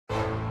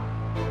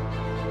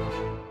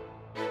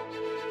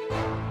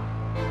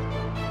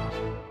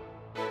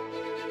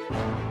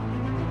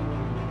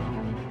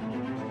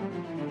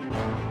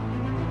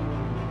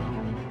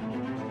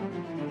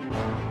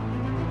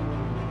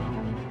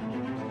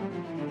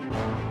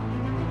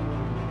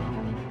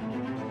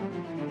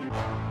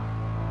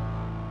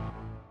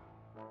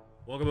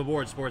Welcome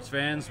aboard, sports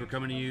fans. We're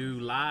coming to you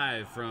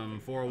live from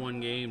 401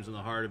 Games in the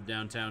heart of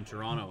downtown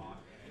Toronto.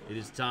 It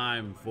is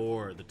time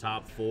for the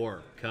top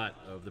four cut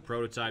of the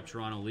Prototype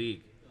Toronto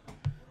League.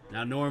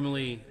 Now,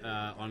 normally,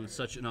 on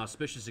such an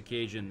auspicious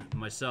occasion,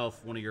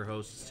 myself, one of your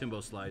hosts, Timbo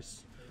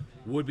Slice,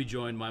 would be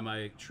joined by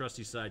my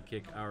trusty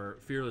sidekick, our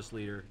fearless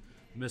leader,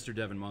 Mr.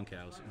 Devon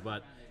Monkhouse.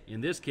 But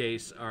in this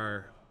case,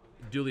 our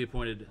duly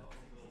appointed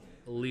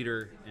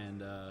leader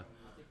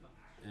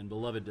and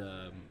beloved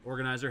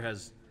organizer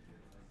has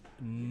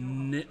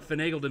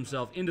finagled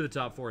himself into the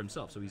top four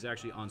himself. So he's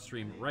actually on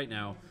stream right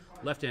now,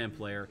 left-hand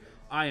player.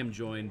 I am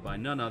joined by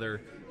none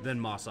other than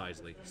Moss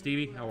Isley.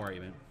 Stevie, how are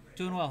you, man?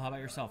 Doing well. How about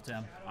yourself,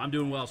 Tim? I'm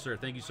doing well, sir.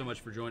 Thank you so much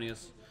for joining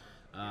us.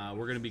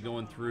 We're going to be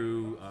going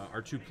through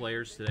our two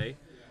players today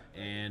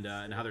and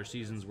how their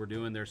seasons were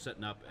doing. They're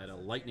setting up at a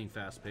lightning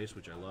fast pace,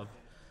 which I love.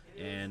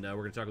 And we're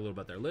going to talk a little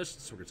about their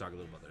lists. We're going to talk a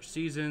little about their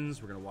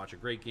seasons. We're going to watch a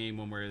great game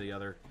one way or the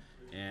other.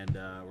 And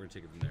we're going to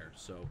take it from there.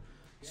 So,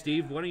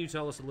 Steve, why don't you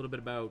tell us a little bit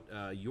about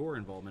your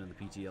involvement in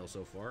the PTL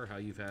so far, how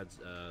you've had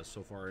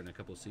so far in a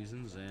couple of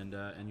seasons,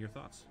 and your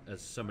thoughts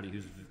as somebody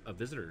who's a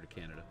visitor to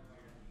Canada.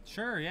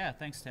 Sure, yeah,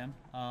 thanks, Tim.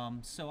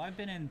 So I've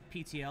been in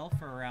PTL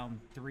for around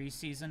 3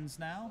 seasons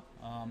now.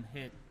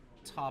 Hit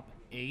top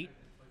 8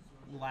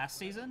 last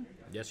season.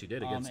 Yes, you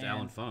did, against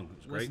Alan Fung. It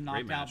was was great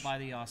knocked match. out by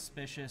the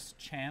auspicious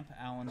champ,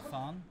 Alan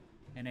Fung,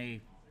 in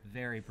a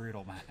very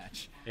brutal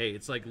match. Hey,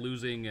 it's like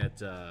losing at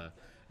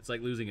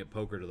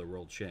poker to the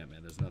world champ,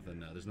 man. There's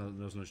nothing,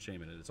 there's no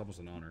shame in it. It's almost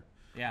an honor.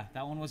 Yeah,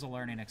 that one was a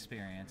learning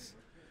experience.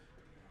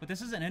 But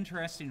this is an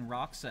interesting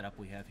rock setup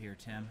we have here,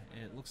 Tim.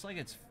 It looks like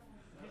it's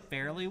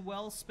fairly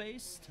well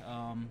spaced.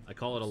 I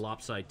call it a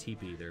lopside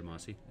teepee there,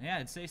 Mossy. Yeah,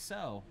 I'd say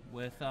so.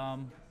 With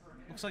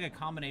looks like a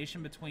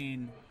combination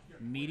between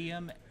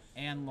medium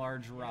and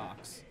large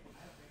rocks.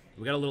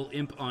 We got a little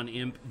imp on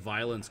imp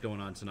violence going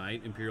on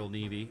tonight. Imperial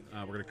Navy.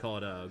 We're going to call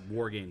it a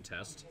war game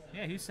test.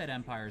 Yeah, who said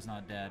Empire's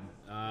not dead?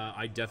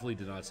 I definitely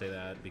did not say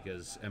that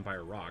because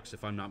Empire rocks.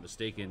 If I'm not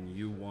mistaken,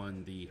 you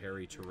won the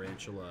Hairy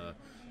Tarantula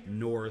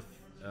North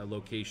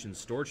location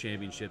store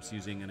championships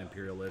using an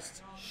Imperial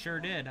list. Sure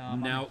did.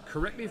 Now,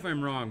 correct me if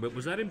I'm wrong, but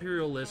was that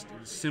Imperial list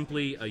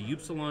simply a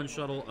Upsilon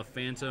shuttle, a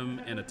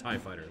Phantom, and a TIE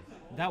fighter?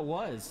 That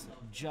was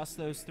just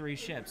those 3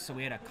 ships. So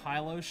we had a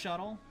Kylo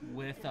shuttle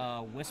with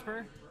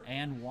Whisper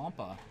and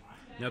Wampa.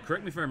 Now,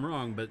 correct me if I'm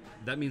wrong, but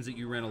that means that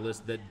you ran a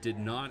list that did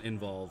not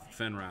involve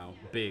Fenrau,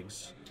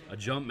 Biggs, a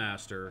Jump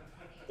Master,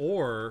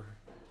 or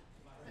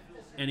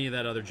any of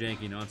that other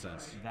janky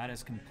nonsense. That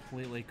is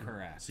completely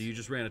correct. So you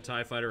just ran a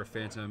TIE fighter, a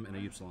Phantom, and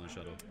a Upsilon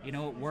shuttle. You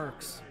know, it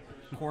works.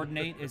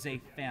 Coordinate is a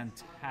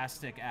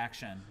fantastic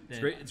action.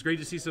 It's great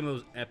to see some of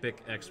those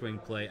epic X-Wing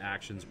play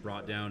actions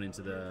brought down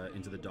into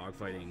the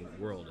dogfighting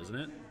world, isn't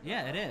it?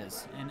 Yeah, it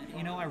is. And,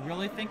 you know, I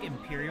really think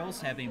Imperials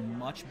have a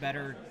much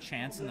better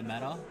chance in the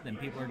meta than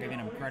people are giving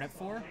them credit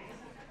for.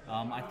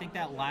 I think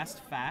that last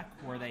FAQ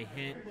where they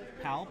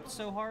hit Palp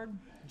so hard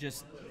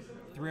just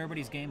threw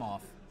everybody's game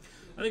off.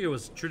 I think it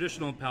was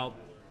traditional Palp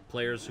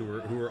players who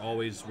were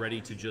always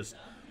ready to just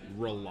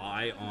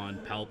rely on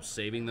Palp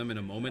saving them in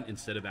a moment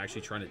instead of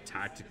actually trying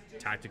to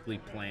tactically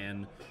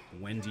plan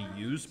when to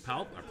use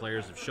Palp. Our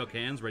players have shook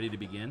hands, ready to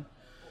begin.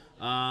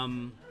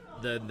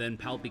 Then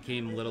Palp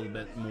became a little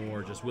bit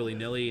more just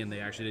willy-nilly, and they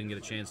actually didn't get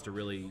a chance to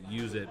really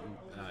use it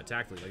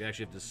tactically. Like, they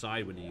actually have to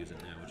decide when to use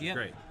it now, which is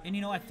great. And,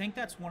 you know, I think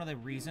that's one of the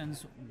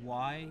reasons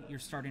why you're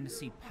starting to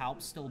see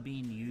Palp still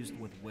being used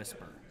with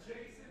Whisper.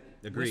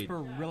 Agreed.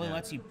 Whisper really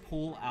lets you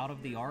pull out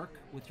of the arc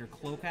with your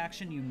cloak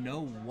action. You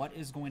know what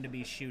is going to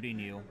be shooting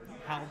you,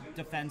 how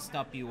defensed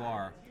up you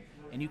are,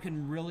 and you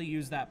can really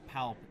use that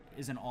Palp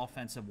as an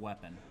offensive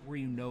weapon where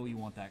you know you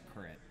want that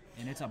crit,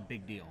 and it's a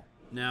big deal.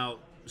 Now,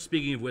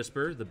 speaking of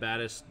Whisper, the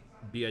baddest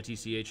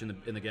BITCH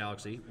in the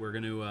galaxy, we're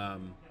going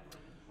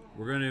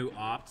to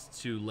opt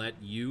to let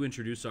you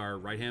introduce our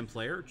right-hand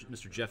player,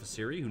 Mr. Jeff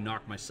Asiri, who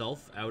knocked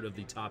myself out of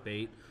the top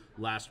 8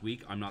 last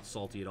week. I'm not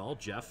salty at all,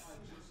 Jeff.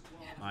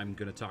 I'm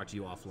going to talk to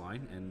you offline,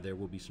 and there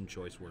will be some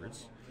choice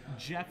words.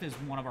 Jeff is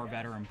one of our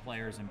veteran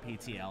players in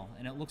PTL,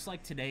 and it looks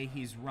like today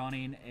he's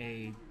running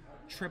a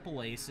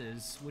Triple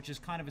Aces, which is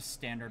kind of a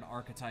standard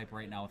archetype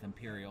right now with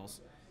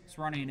Imperials. He's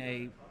running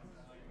a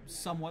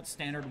somewhat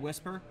standard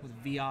Whisper with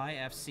VI,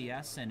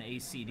 FCS, and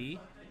ACD.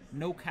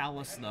 No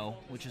Callus, though,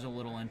 which is a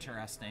little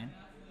interesting.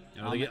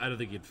 I don't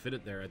think he'd fit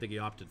it there. I think he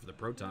opted for the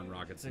proton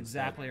rockets. That's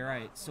exactly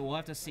right. So we'll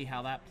have to see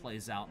how that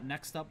plays out.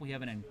 Next up, we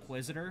have an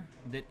Inquisitor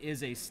that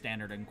is a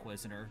standard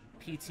Inquisitor.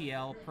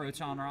 PTL,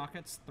 proton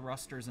rockets,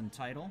 thrusters, and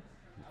title,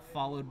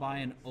 followed by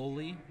an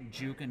Oli,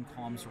 juke, and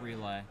comms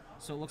relay.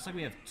 So it looks like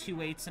we have 2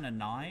 8s and a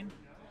 9,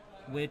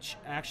 which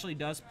actually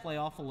does play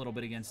off a little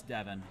bit against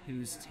Devon,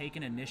 who's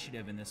taken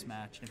initiative in this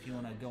match, if you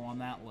want to go on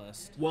that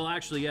list. Well,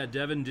 actually, yeah,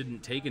 Devon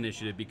didn't take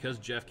initiative because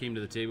Jeff came to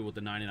the table with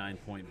the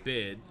 99-point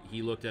bid.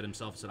 He looked at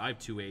himself and said, I have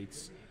 2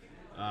 8s.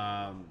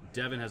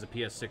 Devon has a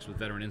PS6 with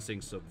Veteran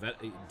Instincts, so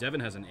Devon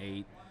has an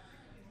 8.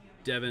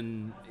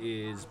 Devon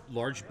is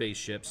large base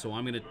ship, so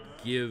I'm going to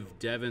give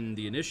Devon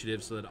the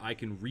initiative so that I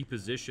can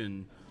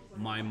reposition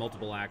my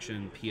multiple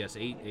action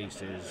PS8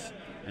 aces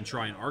and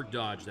try and arc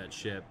dodge that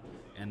ship,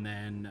 and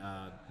then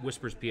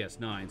Whisper's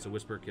PS9, so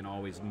Whisper can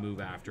always move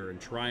after and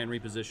try and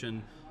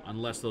reposition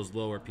unless those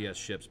lower PS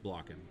ships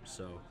block him.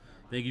 So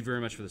thank you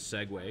very much for the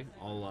segue.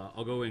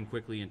 I'll go in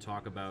quickly and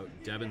talk about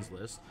Devon's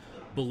list.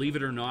 Believe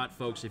it or not,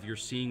 folks, if you're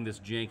seeing this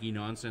janky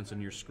nonsense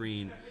on your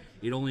screen,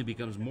 it only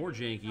becomes more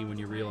janky when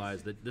you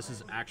realize that this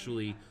is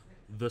actually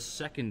the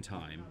second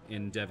time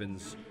in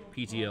Devon's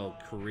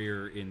PTL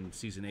career in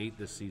Season 8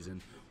 this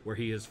season where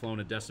he has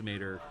flown a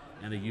Decimator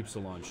and a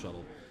Upsilon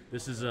shuttle.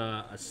 This is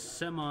a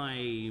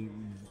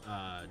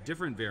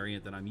semi-different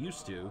variant than I'm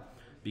used to,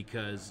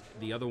 because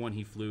the other one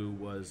he flew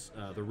was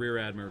the Rear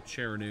Admiral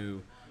Cheranu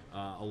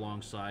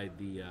alongside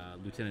the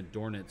Lieutenant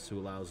Dornitz, who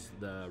allows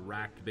the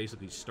rack to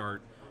basically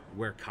start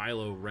where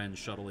Kylo Ren's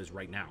shuttle is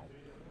right now.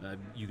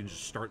 You can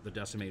just start the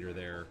Decimator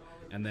there,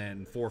 and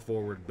then 4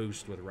 forward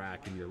boost with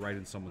rack, and you're right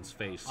in someone's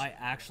face. I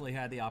actually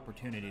had the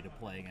opportunity to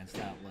play against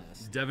that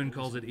list. Devon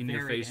calls it in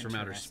your face from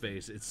outer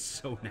space. It's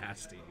so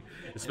nasty,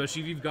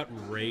 especially if you've got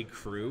Ray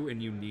crew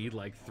and you need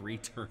like 3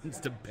 turns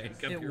to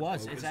bank up.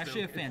 It's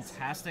actually a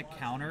fantastic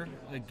counter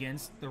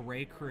against the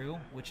Ray crew,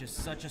 which is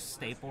such a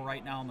staple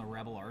right now in the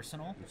Rebel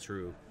arsenal. It's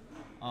true.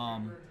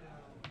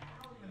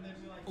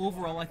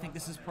 Overall, I think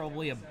this is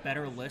probably a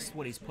better list,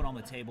 what he's put on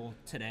the table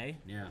today,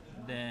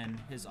 than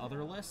his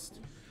other list.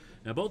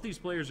 Now, both these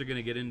players are going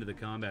to get into the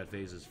combat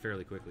phases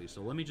fairly quickly,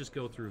 so let me just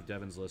go through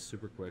Devon's list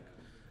super quick,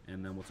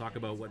 and then we'll talk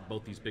about what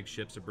both these big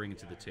ships are bringing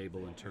to the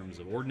table in terms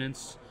of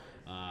ordnance,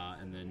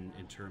 and then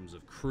in terms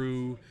of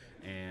crew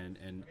and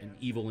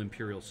evil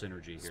Imperial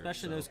synergy here.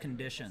 Especially those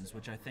conditions,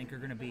 which I think are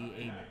going to be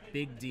a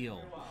big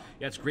deal.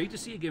 Yeah, it's great to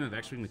see a game of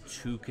X-Wing with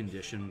 2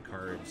 condition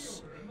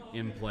cards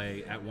in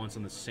play at once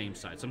on the same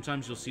side.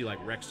 Sometimes you'll see like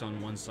Rex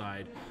on one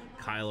side,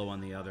 Kylo on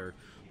the other,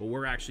 but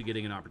we're actually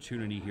getting an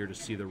opportunity here to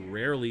see the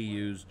rarely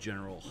used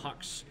General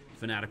Hux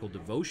Fanatical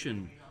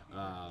Devotion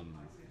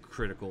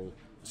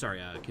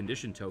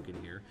condition token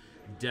here.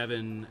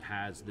 Devon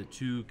has the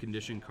 2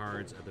 condition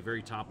cards at the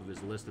very top of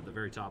his list, at the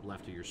very top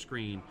left of your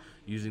screen,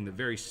 using the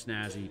very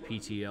snazzy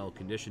PTL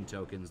condition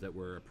tokens that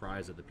were a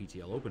prize at the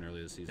PTL Open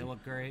earlier this season. They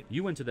look great.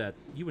 You went to that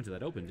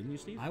Open, didn't you,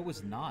 Steve? I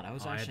was not. I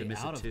was actually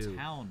out of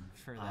town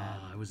for that.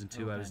 I was in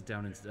too. Open. I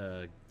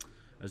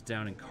was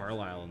down in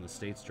Carlisle in the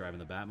States driving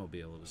the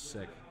Batmobile. It was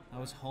sick. I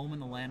was home in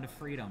the land of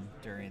freedom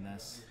during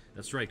this.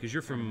 That's right, because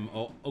you're from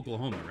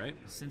Oklahoma, right?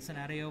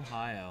 Cincinnati,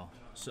 Ohio.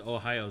 So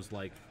Ohio's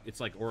like, it's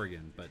like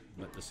Oregon, but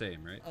the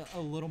same, right? A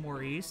little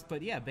more east,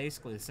 but yeah,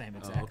 basically the same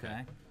exact okay.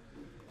 thing.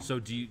 So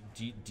do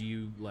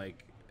you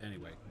like,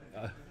 anyway,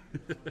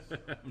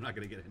 I'm not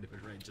going to get into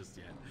it right just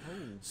yet. Oh.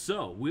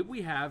 So what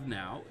we have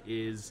now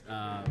is...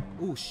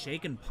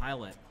 Shaken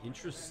Pilot.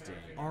 Interesting.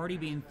 Already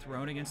being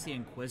thrown against the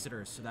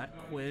Inquisitor, so that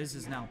quiz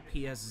is now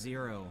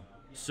PS0.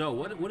 So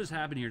what has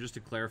happened here, just to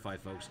clarify,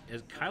 folks,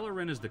 as Kylo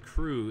Ren as the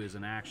crew is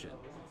an action,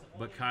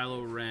 but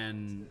Kylo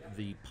Ren,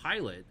 the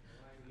pilot,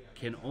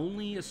 can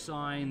only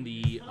assign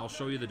the I'll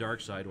show you the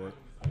dark side, or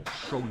I'll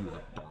show you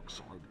the dark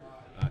side,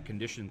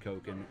 condition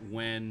token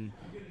when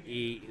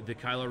the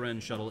Kylo Ren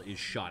shuttle is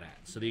shot at.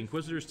 So the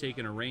Inquisitor's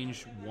taken a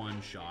range 1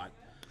 shot,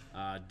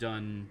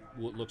 done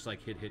what looks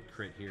like hit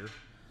crit here.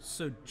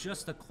 So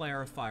just to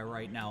clarify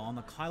right now, on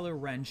the Kylo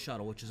Ren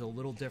shuttle, which is a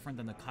little different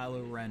than the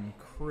Kylo Ren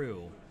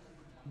crew,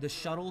 the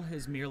shuttle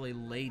has merely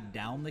laid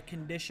down the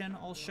condition,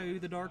 I'll show you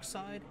the dark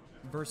side,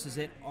 versus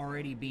it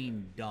already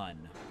being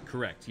done.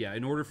 Correct, yeah.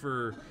 In order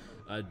for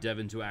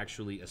Devon to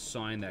actually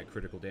assign that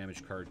critical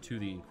damage card to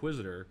the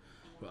Inquisitor,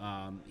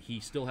 he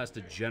still has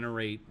to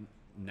generate,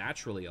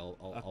 naturally,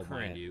 I'll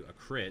mind you, a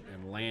crit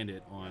and land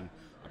it on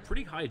a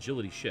pretty high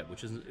agility ship,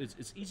 which is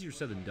it's easier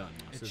said than done.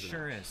 It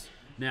sure is.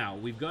 Now,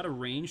 we've got a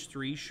range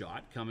 3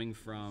 shot coming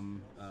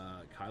from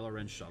Kylo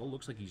Ren's shuttle.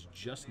 Looks like he's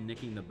just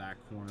nicking the back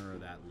corner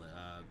of that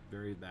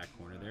very back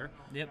corner there.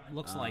 Yep,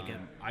 looks like it.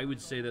 I would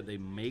say that they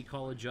may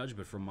call a judge,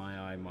 but from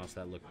my eye,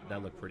 that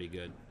looked pretty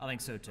good. I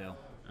think so too.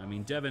 I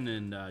mean, Devon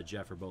and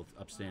Jeff are both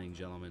upstanding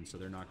gentlemen, so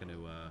they're not going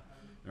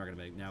to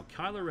make. Now,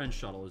 Kylo Ren's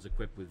shuttle is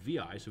equipped with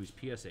VI, so he's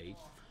PS8.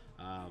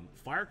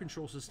 Fire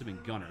control system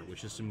and gunner,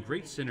 which is some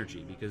great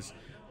synergy, because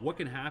what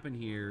can happen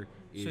here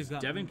is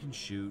Devon can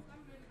shoot,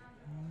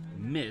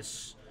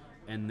 miss,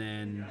 and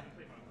then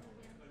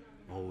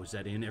is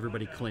that in?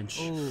 Everybody clinch.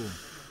 Ooh.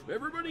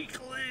 Everybody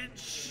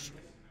clinch.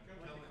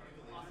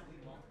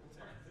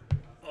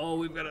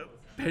 We've got a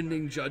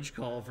pending judge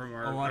call from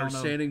our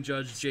standing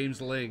judge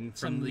James Ling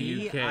from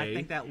the UK. I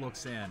think that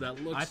looks in.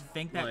 I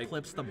think that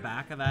clips the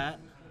back of that,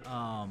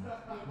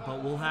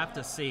 but we'll have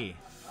to see.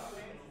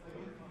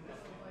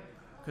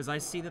 Because I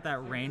see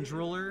that range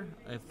ruler,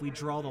 if we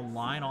draw the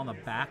line on the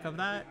back of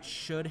that,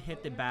 should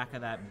hit the back of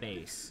that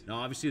base. Now,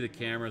 obviously, the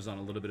camera's on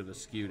a little bit of a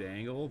skewed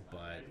angle,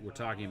 but we're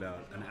talking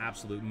about an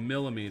absolute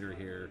millimeter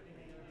here.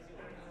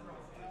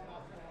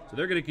 So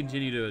they're going to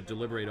continue to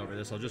deliberate over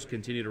this. I'll just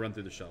continue to run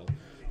through the shuttle.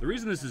 The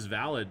reason this is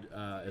valid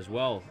as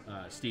well,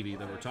 Stevie,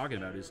 that we're talking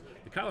about is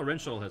the Kylo Ren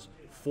shuttle has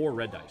 4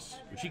 red dice,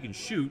 which he can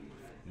shoot,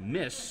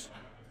 miss,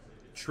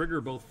 trigger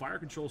both fire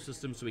control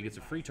systems so he gets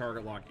a free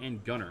target lock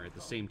and gunner at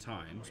the same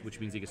time, which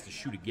means he gets to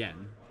shoot again.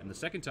 And the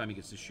second time he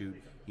gets to shoot,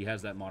 he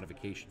has that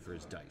modification for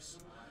his dice.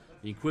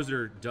 The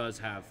Inquisitor does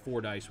have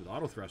 4 dice with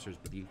auto thrusters,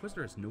 but the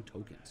Inquisitor has no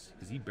tokens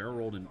because he barrel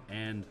rolled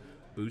and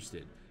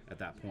boosted at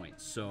that point.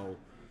 So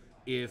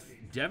if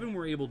Devon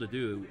were able to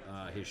do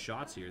his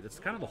shots here, that's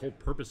kind of the whole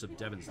purpose of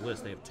Devon's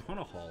list. They have a ton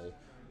of hull,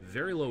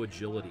 very low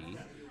agility,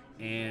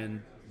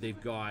 and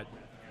they've got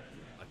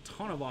a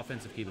ton of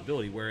offensive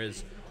capability,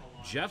 whereas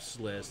Jeff's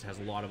list has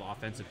a lot of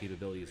offensive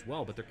capability as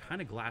well, but they're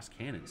kind of glass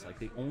cannons. Like,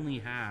 they only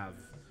have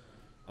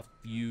a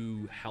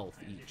few health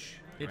each.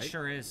 It right?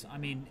 sure is. I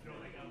mean,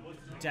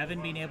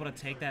 Devon being able to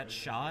take that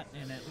shot,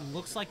 and it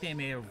looks like they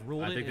may have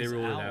ruled it out. I think they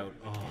ruled it out.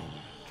 Oh,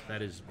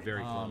 that is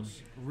very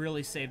close.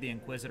 Really saved the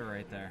Inquisitor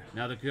right there.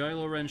 Now, the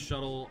Kylo Ren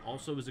shuttle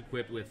also is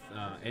equipped with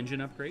engine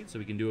upgrade, so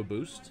we can do a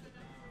boost.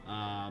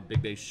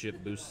 Big base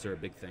ship boosts are a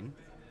big thing.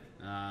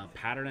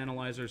 Pattern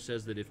Analyzer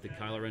says that if the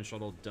Kylo Ren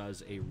shuttle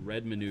does a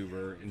red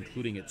maneuver,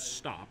 including its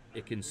stop,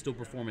 it can still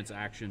perform its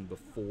action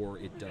before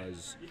it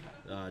does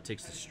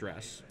takes the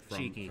stress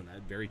from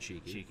that. Very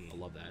cheeky. I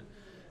love that.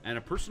 And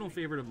a personal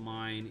favorite of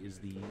mine is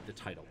the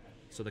title.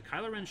 So the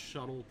Kylo Ren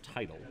shuttle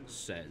title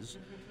says,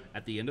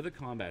 at the end of the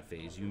combat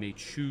phase, you may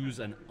choose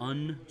an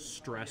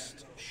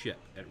unstressed ship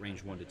at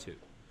range 1 to 2,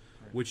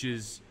 which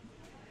is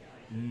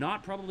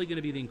not probably going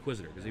to be the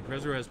Inquisitor, because the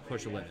Inquisitor has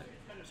push a limit.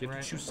 So you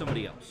have to choose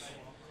somebody else.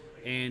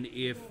 And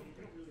if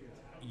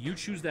you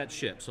choose that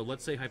ship, so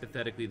let's say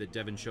hypothetically that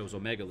Devon chose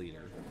Omega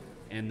Leader,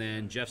 and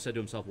then Jeff said to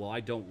himself, well,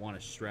 I don't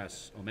want to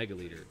stress Omega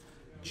Leader.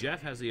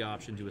 Jeff has the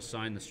option to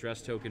assign the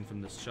stress token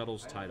from the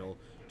shuttle's title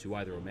to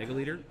either Omega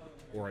Leader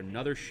or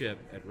another ship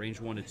at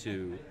range 1 to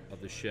 2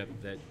 of the ship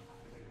that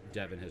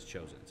Devon has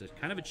chosen. It's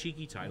kind of a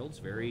cheeky title. It's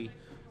very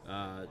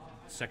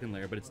second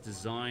layer, but it's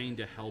designed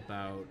to help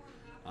out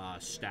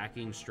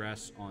stacking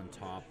stress on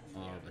top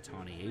of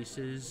Atani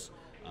Aces.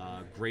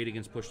 Great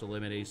against push the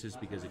limit aces,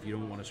 because if you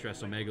don't want to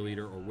stress Omega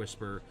Leader or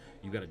Whisper,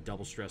 you got to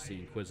double stress the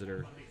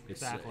Inquisitor.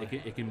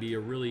 It can be a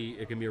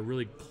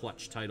really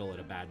clutch title at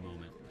a bad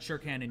moment. Sure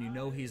can, and you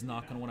know he's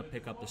not going to want to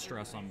pick up the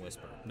stress on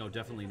Whisper. No,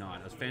 definitely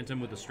not. A Phantom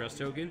with a stress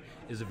token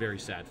is a very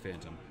sad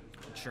Phantom.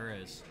 It sure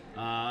is.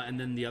 And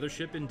then the other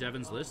ship in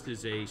Devon's list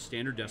is a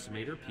standard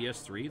decimator,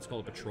 PS3. It's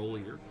called a Patrol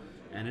Leader.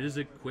 And it is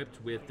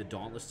equipped with the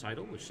Dauntless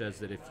title, which says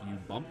that if you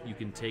bump, you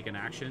can take an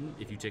action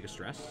if you take a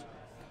stress.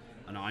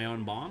 An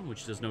Ion Bomb,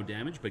 which does no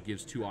damage, but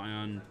gives 2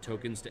 Ion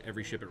tokens to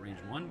every ship at range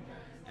 1.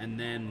 And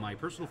then my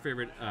personal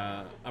favorite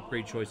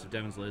upgrade choice of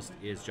Devon's list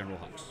is General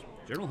Hux.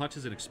 General Hux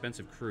is an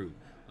expensive crew.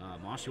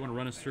 Moss, you want to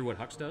run us through what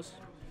Hux does?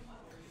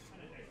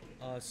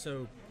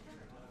 So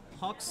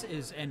Hux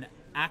is an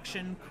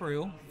action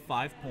crew,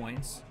 5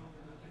 points.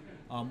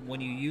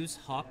 When you use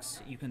Hux,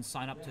 you can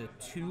sign up to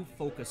 2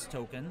 focus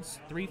tokens.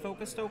 3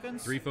 focus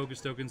tokens? 3 focus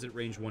tokens at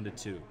range 1 to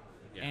 2.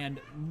 Yeah.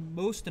 And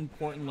most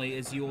importantly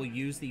is you will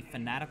use the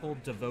Fanatical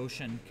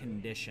Devotion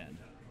condition,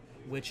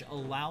 which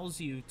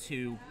allows you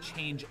to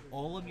change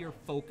all of your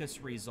focus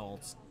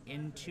results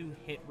into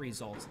hit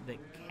results that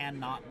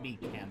cannot be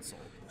canceled.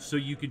 So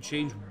you can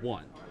change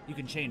 1. You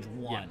can change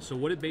 1. Yeah. So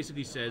what it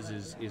basically says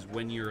is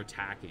when you're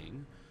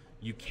attacking,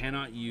 you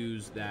cannot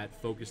use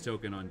that focus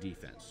token on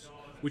defense,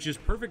 which is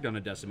perfect on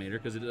a Decimator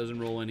because it doesn't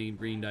roll any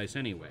green dice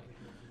anyway.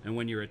 And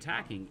when you're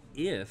attacking,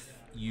 if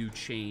you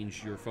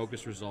change your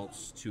focus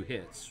results to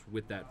hits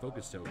with that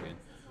focus token,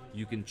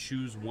 you can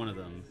choose one of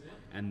them,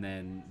 and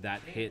then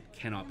that hit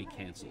cannot be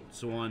canceled.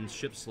 So on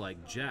ships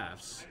like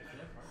Jeff's,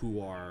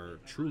 who are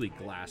truly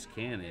glass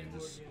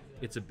cannons,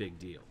 it's a big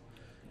deal.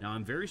 Now,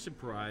 I'm very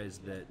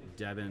surprised that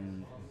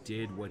Devon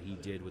did what he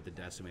did with the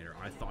Decimator.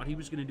 I thought he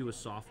was going to do a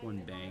soft one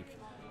bank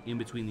in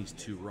between these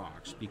 2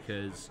 rocks,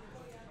 because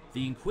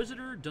the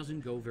Inquisitor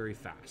doesn't go very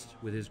fast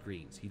with his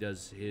greens. He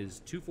does his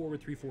 2 forward,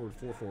 3 forward,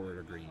 4 forward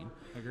are green.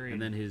 Agreed.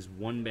 And then his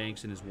 1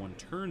 banks and his 1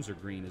 turns are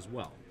green as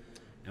well.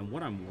 And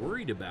what I'm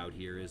worried about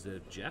here is that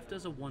if Jeff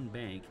does a 1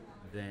 bank,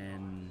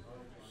 then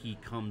he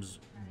comes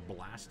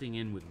blasting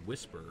in with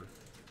Whisper.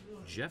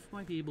 Jeff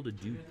might be able to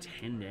do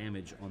 10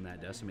 damage on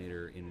that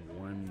Decimator in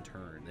 1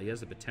 turn. He has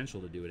the potential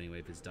to do it anyway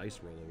if his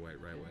dice roll right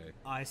away.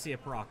 I see a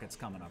rocket's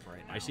coming up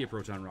right now. I see a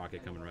Proton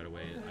Rocket coming right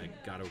away. I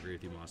gotta agree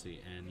with you,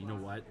 Mossy. And you know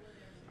what?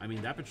 I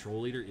mean, that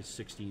Patrol Leader is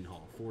 16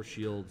 hull, 4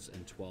 shields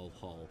and 12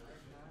 hull.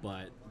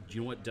 But do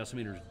you know what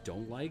Decimators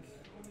don't like?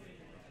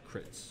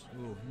 Crits.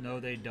 Ooh, no,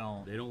 they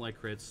don't. They don't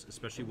like crits,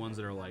 especially ones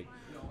that are like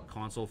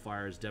console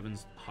fires.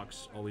 Devon's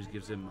Hux always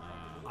gives him...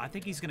 I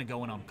think he's going to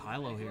go in on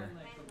Kylo here.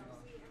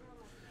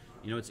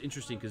 You know, it's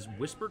interesting because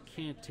Whisper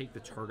can't take the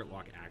target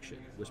lock action.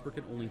 Whisper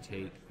can only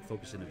take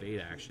focus and evade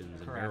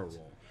actions and barrel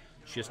roll.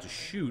 She has to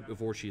shoot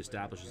before she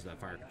establishes that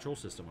fire control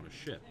system on a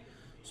ship.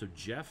 So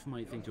Jeff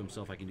might think to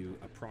himself, I can do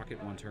a proc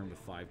at one turn with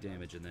 5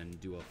 damage and then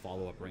do a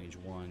follow-up range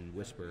 1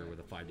 Whisper with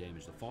a 5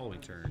 damage the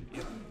following turn,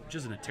 which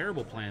isn't a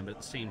terrible plan, but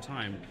at the same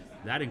time,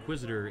 that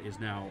Inquisitor is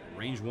now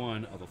range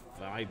 1 of a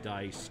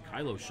 5-dice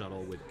Kylo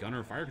shuttle with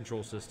Gunner fire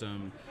control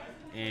system,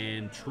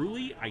 and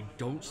truly, I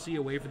don't see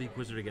a way for the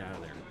Inquisitor to get out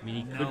of there. I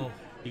mean,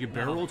 he could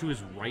barrel roll to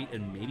his right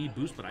and maybe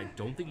boost, but I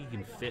don't think he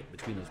can fit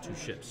between those 2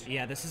 ships.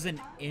 Yeah, this is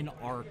an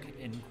in-arc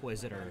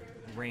Inquisitor,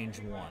 range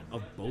 1.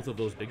 Of both of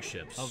those big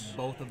ships.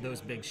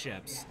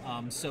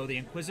 So the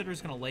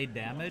Inquisitor's going to lay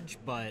damage,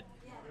 but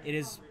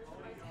it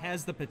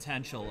has the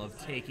potential of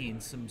taking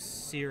some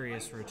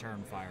serious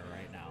return fire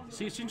right now.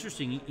 See, it's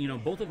interesting. You know,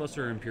 both of us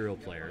are Imperial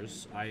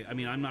players. I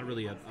mean, I'm not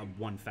really a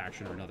one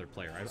faction or another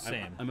player.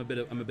 Same. I'm a bit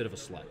of a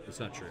slut. It's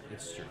not true.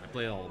 It's true. I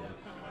play all of them.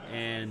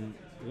 And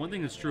one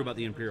thing that's true about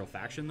the Imperial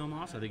faction, though,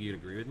 Moss, I think you'd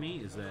agree with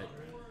me, is that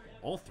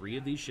all 3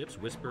 of these ships,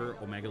 Whisper,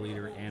 Omega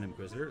Leader, and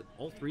Inquisitor,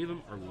 all 3 of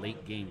them are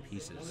late game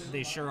pieces.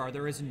 They sure are.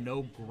 There is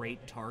no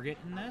great target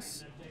in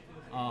this,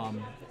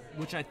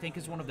 which I think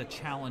is one of the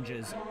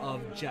challenges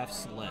of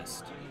Jeff's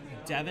list.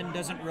 Devon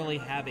doesn't really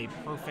have a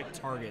perfect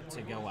target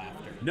to go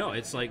after. No,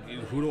 it's like,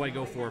 who do I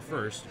go for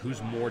first? Who's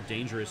more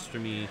dangerous to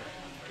me?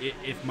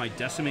 If my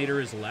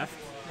Decimator is left,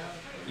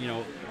 you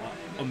know,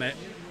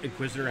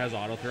 Inquisitor has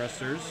auto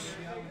thrusters.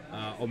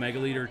 Omega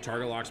Leader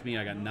target locks me,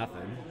 I got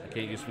nothing. I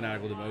can't use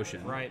Fanatical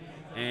Devotion. Right.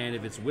 And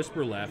if it's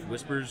Whisper left,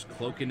 Whisper's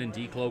cloaking and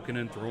decloaking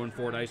and throwing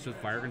 4 dice with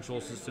fire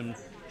control system,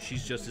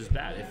 she's just as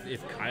bad.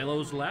 If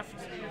Kylo's left...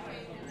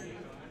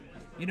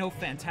 You know,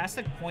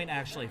 fantastic point,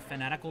 actually.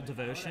 Fanatical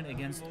Devotion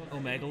against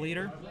Omega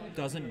Leader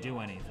doesn't do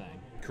anything.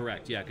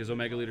 Correct, yeah, because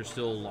Omega Leader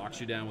still locks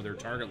you down with her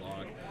target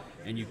lock,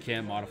 and you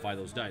can't modify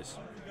those dice.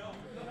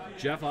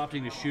 Jeff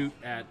opting to shoot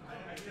at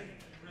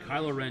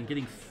Kylo Ren,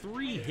 getting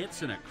 3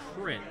 hits and a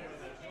crit.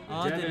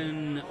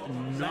 Devon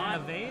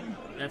not evade?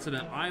 That's an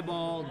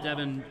eyeball.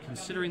 Devon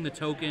considering the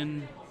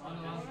token,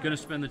 gonna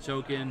spend the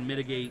token,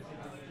 mitigate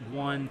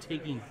 1,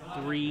 taking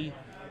 3,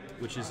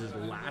 which is his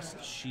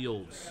last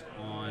shields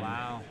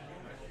on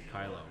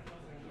Kylo.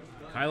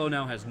 Kylo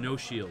now has no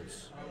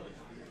shields.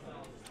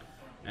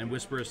 And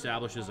Whisper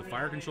establishes a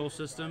fire control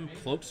system,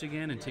 cloaks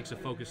again, and takes a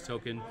focus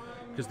token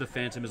because the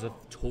Phantom is a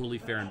totally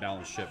fair and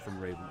balanced ship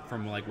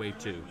from like wave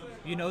 2.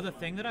 You know, the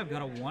thing that I've got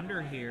to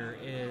wonder here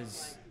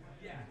is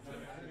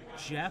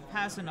Jeff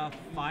has enough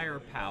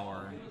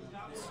firepower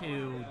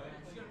to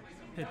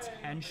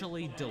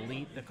potentially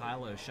delete the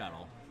Kylo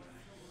shuttle,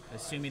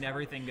 assuming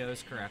everything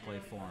goes correctly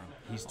for him.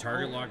 He's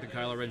target locked the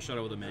Kylo Ren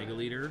shuttle with a Mega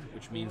Leader,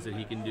 which means that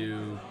he can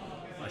do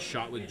a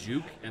shot with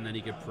Juke, and then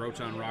he could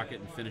Proton Rocket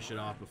and finish it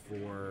off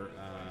before...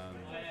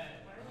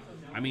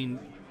 I mean,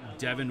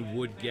 Devon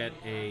would get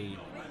a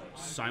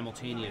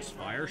simultaneous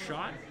fire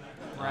shot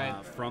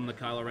from the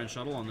Kylo Ren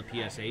shuttle on the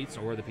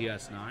PS8s or the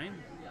PS9.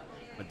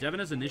 But Devon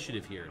has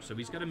initiative here, so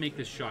he's got to make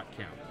this shot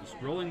count. He's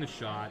rolling the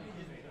shot.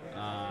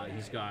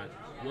 He's got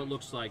what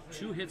looks like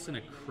 2 hits and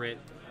a crit.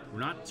 We're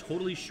not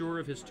totally sure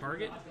of his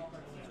target.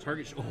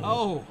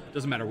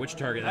 Doesn't matter which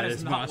target that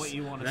is. Not what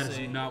you want to see.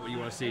 That is not what you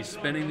want to see.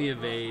 Spending the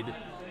evade,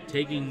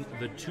 taking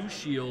the 2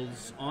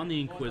 shields on the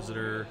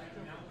Inquisitor.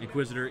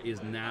 Inquisitor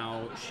is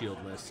now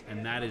shieldless,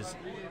 and that is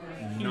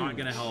not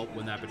going to help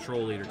when that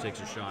patrol leader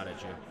takes a shot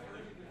at you.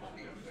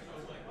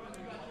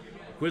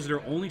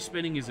 Inquisitor only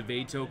spending his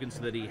evade token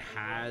so that he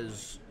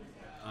has...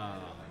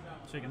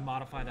 so he can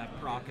modify that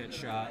rocket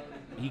shot.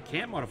 He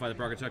can't modify the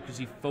rocket shot because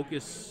he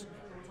focus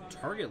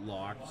target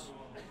locked.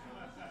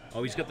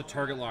 Oh, he's got the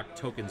target lock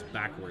tokens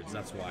backwards,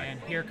 that's why. And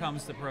here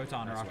comes the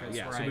Proton Rockets,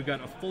 Yeah, so we've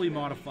got a fully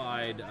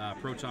modified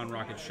Proton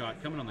Rocket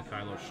shot coming on the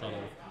Kylo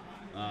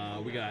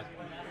shuttle. We got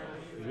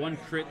 1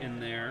 crit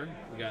in there.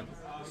 We got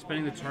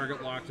spending the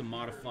target lock to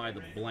modify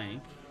the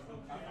blank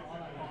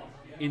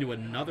into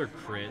another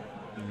crit,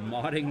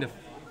 modding the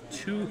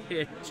 2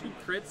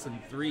 crits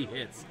and 3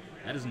 hits.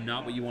 That is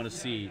not what you want to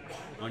see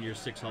on your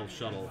 6 health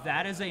shuttle.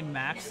 That is a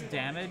max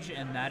damage,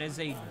 and that is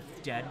a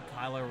dead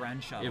Kylo Ren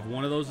shuttle. If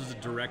one of those is a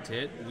direct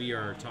hit, we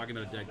are talking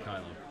about a dead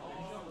Kylo.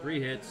 3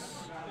 hits.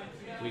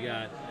 We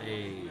got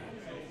a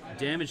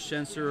damage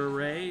sensor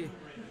array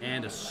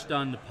and a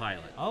stunned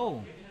pilot.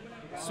 Oh,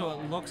 so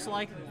it looks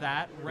like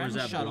that Ren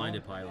shuttle... Or is that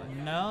blinded pilot?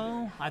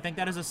 No, I think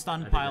that is a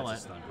stunned pilot.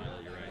 That's a stunned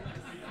pilot, you're right.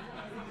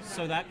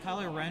 So that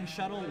Kylo Ren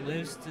shuttle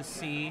lives to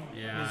see...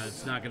 Yeah,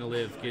 it's not going to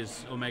live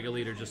because Omega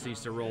Leader just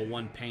needs to roll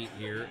 1 paint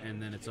here,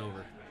 and then it's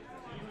over.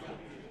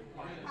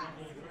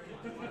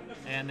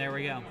 And there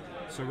we go.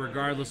 So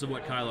regardless of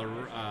what Kylo...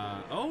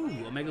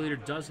 Omega Leader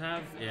does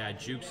have... Yeah,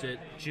 jukes it.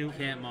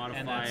 Can't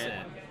modify it.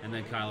 And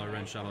then Kylo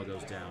Ren shuttle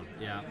goes down.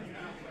 Yeah.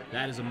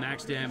 That is a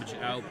max damage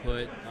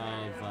output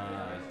of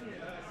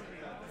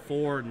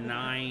 4,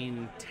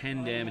 9,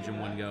 10 damage in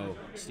one go,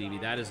 Stevie.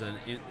 That is an...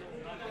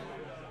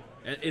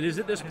 It is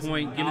at this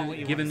point,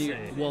 given the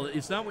well,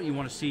 it's not what you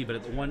want to see, but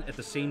at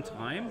the same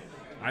time,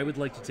 I would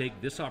like to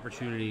take this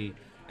opportunity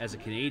as a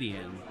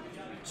Canadian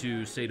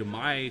to say to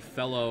my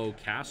fellow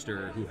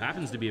caster who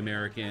happens to be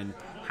American,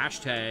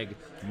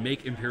 #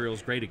 make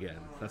Imperials great again.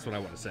 That's what I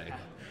want to say.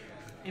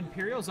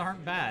 Imperials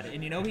aren't bad,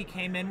 and he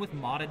came in with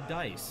modded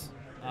dice,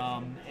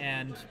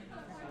 and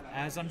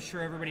as I'm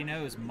sure everybody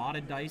knows,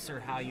 modded dice are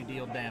how you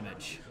deal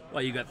damage.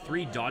 Well, you got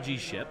 3 dodgy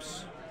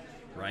ships,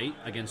 right,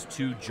 against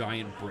 2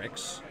 giant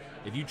bricks.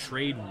 If you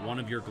trade one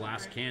of your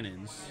glass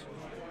cannons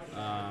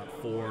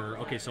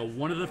so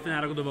one of the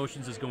fanatical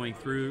devotions is going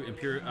through.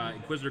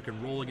 Inquisitor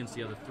can roll against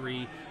the other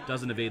 3,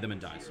 doesn't evade them, and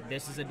dies.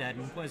 This is a dead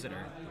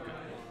Inquisitor.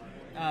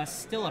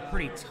 Still a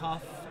pretty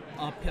tough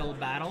uphill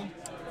battle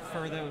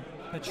for the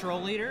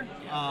patrol leader.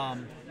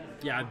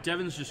 Yeah,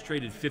 Devon's just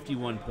traded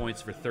 51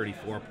 points for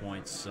 34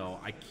 points, so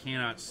I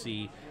cannot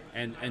see.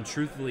 And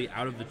truthfully,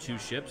 out of the 2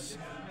 ships,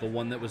 the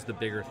one that was the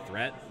bigger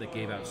threat, that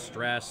gave out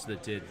stress,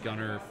 that did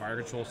gunner, fire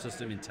control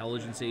system,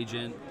 intelligence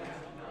agent,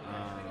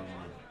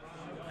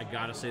 I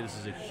gotta say this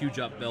is a huge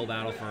uphill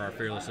battle for our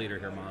fearless leader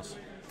here, Moss.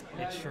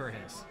 It sure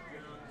is.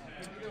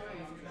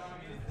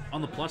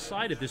 On the plus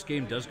side, if this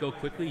game does go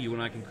quickly, you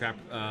and I can crack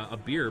a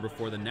beer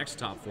before the next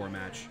top 4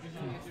 match.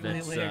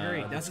 Completely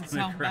agree. Doesn't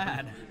sound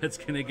bad. That's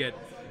going to get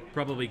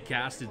probably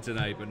casted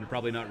tonight, but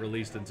probably not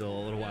released until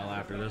a little while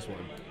after this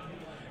one.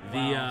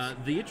 Wow.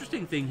 The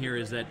interesting thing here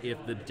is that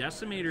if the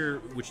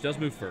Decimator, which does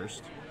move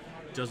first,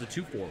 does a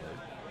 2 forward,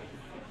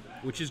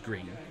 which is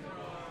green,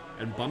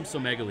 and bumps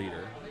Omega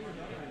Leader,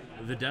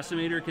 the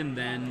Decimator can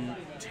then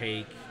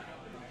take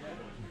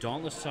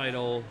Dauntless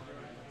Title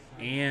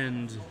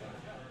and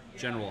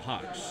General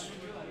Hux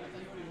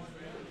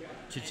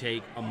to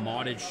take a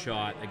modded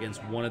shot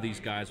against one of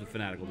these guys with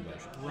Fanatical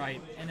Devotion. Right,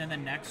 and then the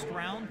next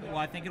round, well,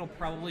 I think it'll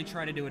probably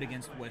try to do it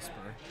against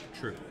Whisper.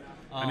 True.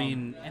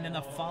 And then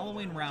the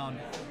following round,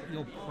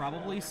 you'll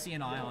probably see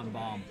an Ion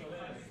Bomb.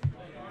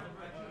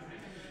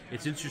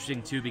 It's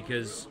interesting, too,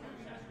 because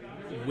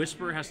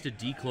Whisper has to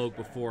decloak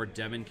before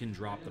Devon can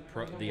drop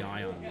the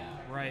Ion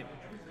Bomb. Right.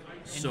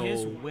 So, and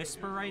his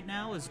Whisper right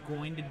now is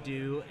going to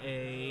do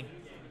a...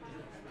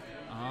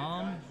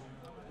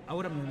 I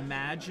would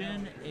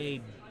imagine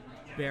a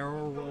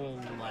barrel roll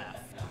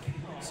left.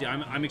 See,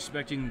 I'm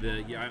expecting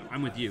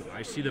I'm with you.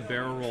 I see the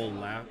barrel roll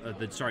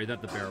left. Sorry,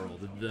 not the barrel roll.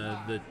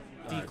 The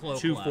decloak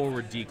 2 left.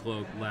 forward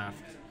decloak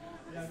left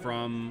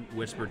from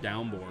Whisper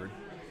downboard,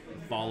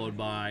 followed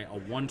by a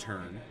 1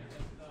 turn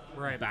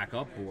back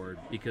up board,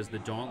 because the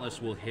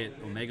Dauntless will hit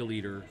Omega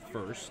Leader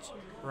first,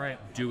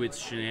 do its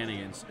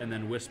shenanigans, and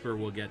then Whisper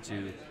will get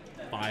to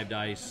 5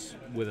 dice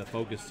with a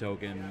focus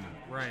token,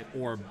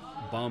 or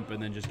bump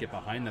and then just get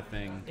behind the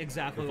thing.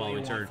 Exactly the what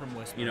following you turn. want from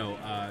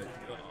Whisper.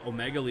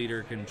 Omega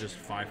Leader can just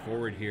 5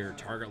 forward here,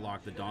 target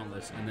lock the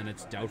Dauntless, and then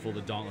it's doubtful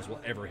the Dauntless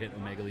will ever hit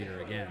Omega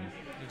Leader again.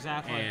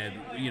 Exactly.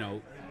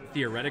 And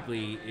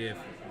theoretically, if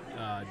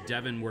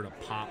Devon were to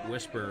pop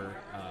Whisper,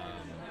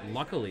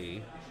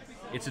 luckily,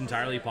 it's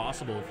entirely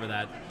possible for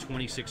that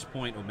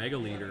 26-point Omega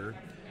Leader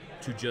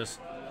to just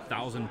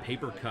 1,000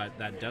 paper cut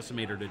that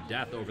Decimator to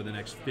death over the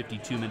next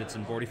 52 minutes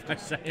and 45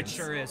 seconds. It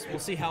sure is. We'll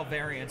see how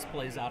Variance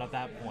plays out at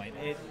that point.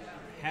 It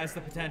has the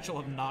potential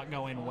of not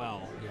going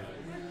well. Yeah.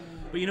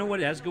 But you know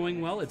what is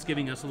going well? It's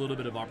giving us a little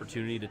bit of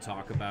opportunity to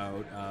talk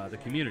about the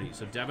community.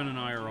 So Devon and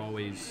I are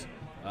always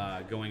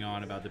going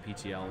on about the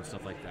PTL and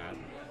stuff like that.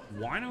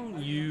 Why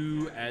don't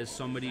you, as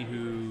somebody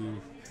who,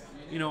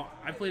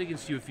 I've played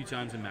against you a few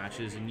times in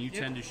matches, and you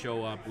tend to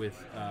show up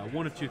with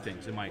one of 2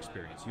 things, in my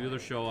experience. You either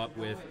show up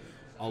with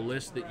a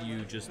list that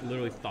you just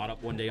literally thought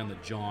up one day on the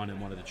John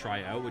and wanted to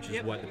try out, which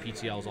is what the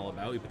PTL is all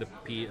about. You put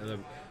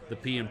the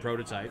P in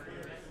prototype,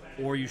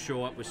 or you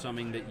show up with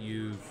something that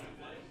you've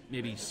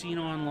maybe seen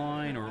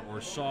online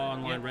or saw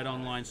online, read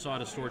online, saw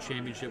at a store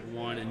championship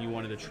one, and you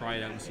wanted to try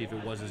it out and see if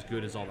it was as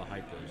good as all the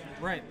hype goes.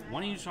 Right.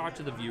 Why don't you talk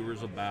to the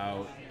viewers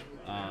about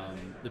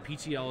the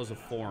PTL as a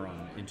forum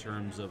in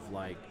terms of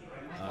a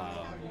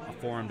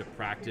forum to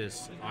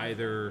practice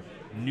either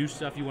new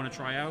stuff you want to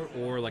try out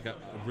or like a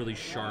really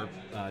sharp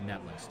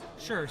net list?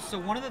 Sure. So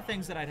one of the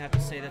things that I'd have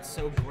to say that's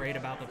so great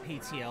about the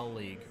PTL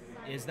League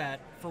is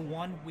that, for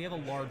one, we have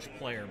a large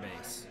player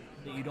base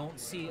that you don't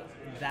see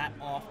that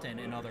often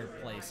in other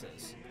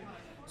places.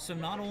 So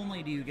not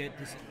only do you get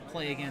to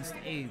play against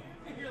a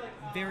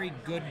very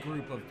good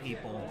group of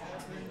people,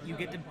 you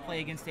get to play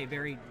against a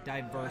very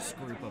diverse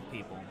group of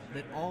people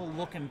that all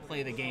look and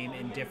play the game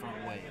in different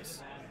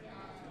ways.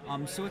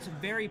 So it's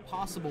very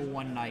possible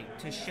one night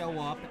to show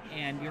up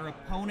and your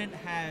opponent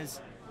has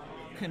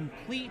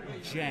complete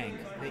jank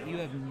that you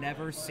have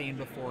never seen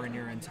before in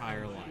your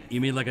entire life.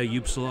 You mean like a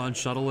Upsilon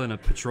shuttle and a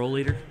patrol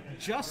leader?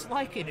 Just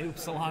like an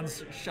Upsilon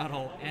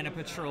shuttle and a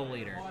patrol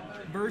leader.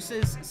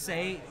 Versus,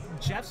 say,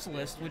 Jeff's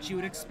list, which you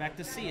would expect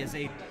to see as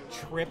a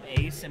trip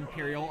ace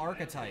Imperial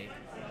archetype.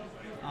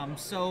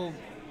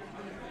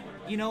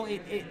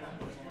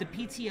 The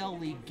PTL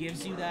League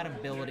gives you that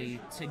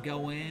ability to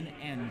go in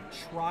and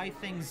try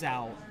things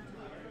out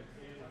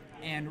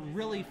and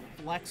really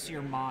flex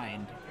your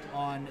mind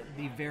on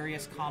the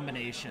various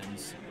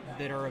combinations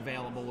that are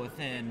available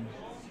within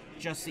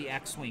just the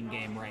X-Wing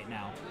game right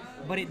now.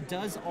 But it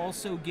does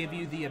also give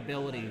you the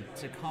ability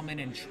to come in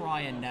and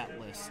try a net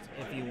list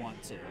if you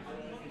want to.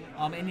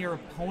 And your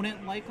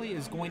opponent likely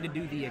is going to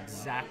do the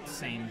exact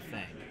same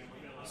thing.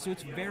 So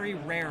it's very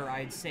rare,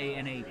 I'd say,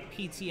 in a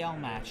PTL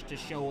match to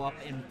show up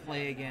and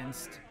play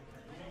against,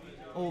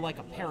 like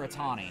a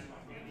Paratani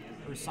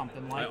or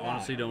something like that. I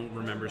honestly don't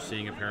remember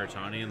seeing a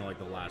Paratani in like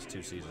the last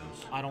 2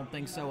 seasons. I don't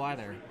think so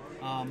either.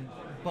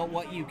 But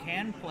what you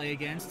can play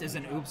against is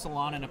an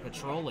Upsilon and a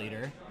Patrol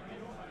Leader.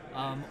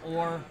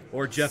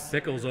 Or Jeff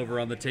Pickles over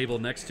on the table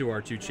next to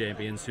our 2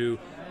 champions, who,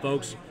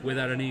 folks,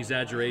 without any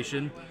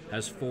exaggeration,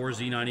 has 4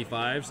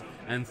 Z95s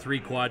and 3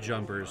 quad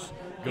jumpers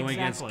going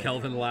against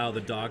Kelvin Lau,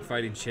 the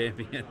dogfighting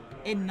champion.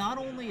 And not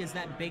only is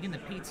that big in the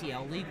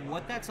PTL League,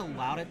 what that's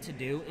allowed it to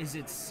do is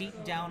it's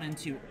seeped down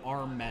into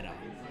our meta.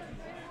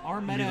 Our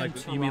meta in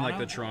Toronto. You mean like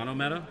the Toronto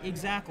meta?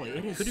 Exactly.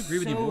 It is Could agree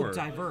with you more.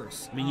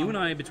 Diverse. I mean, you and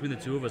I, between the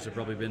 2 of us, have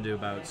probably been to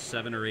about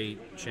 7 or 8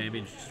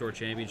 store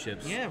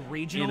championships. Yeah,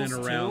 regionals in and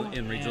around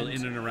too,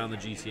 in and around the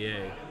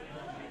GTA.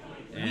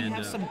 We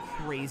have some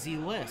crazy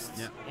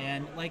lists,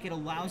 and like it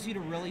allows you to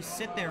really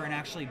sit there and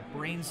actually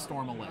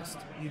brainstorm a list.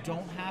 You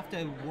don't have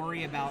to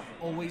worry about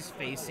always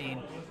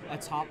facing a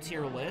top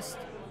tier list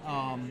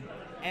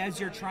as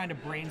you're trying to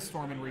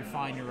brainstorm and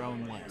refine your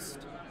own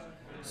list.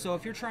 So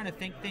if you're trying to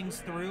think things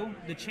through,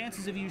 the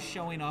chances of you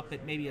showing up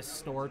at maybe a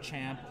store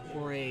champ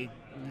or a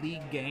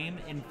league game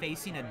and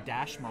facing a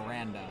Dash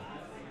Miranda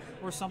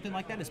or something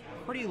like that is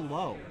pretty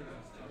low.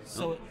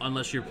 So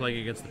unless you're playing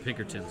against the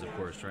Pinkertons, of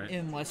course, right?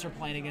 Unless you're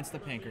playing against the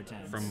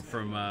Pinkertons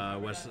from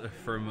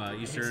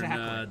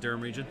Eastern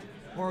Durham region.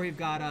 Or we've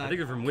got I think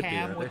they're from Whitby,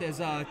 Cam with his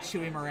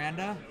Chewy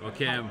Miranda. Oh,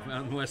 Cam,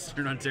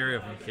 Western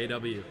Ontario from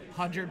KW.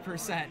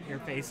 100% you're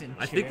facing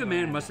Chewy I think the man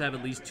Miranda. must have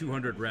at least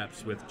 200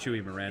 reps with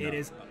Chewy Miranda. It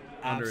is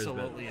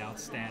absolutely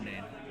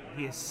outstanding.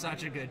 He is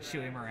such a good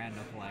Chewy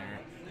Miranda player.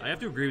 I have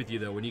to agree with you,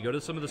 though. When you go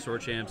to some of the store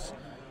champs,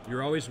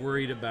 you're always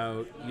worried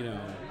about,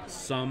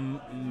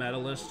 some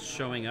medalists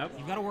showing up.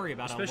 You've got to worry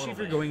about it a especially if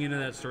you're little going into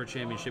that store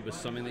championship with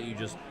something that you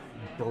just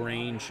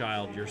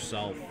brainchild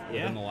yourself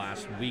within the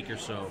last week or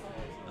so.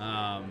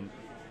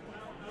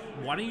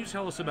 Why don't you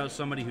tell us about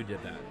somebody who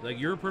did that? Like,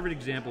 you're a perfect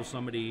example of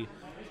somebody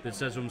that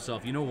says to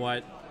himself, you know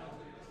what?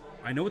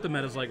 I know what the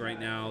meta's like right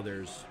now.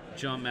 There's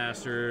Jump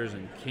Masters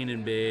and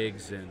Kanan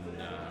Bigs and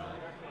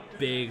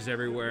Bigs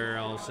everywhere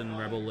else in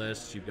Rebel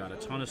lists. You've got a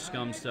ton of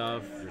scum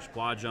stuff. There's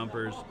quad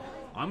jumpers.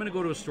 I'm going to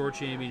go to a store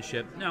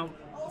championship. Now,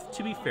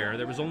 to be fair,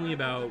 there was only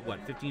about,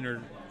 15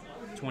 or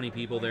 20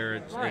 people there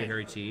at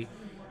Harry T.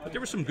 But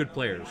there were some good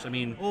players. I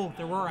mean,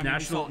 there were.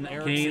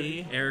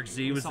 Eric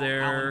Z was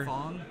there.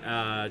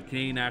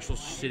 Canadian National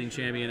Sitting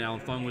Champion Alan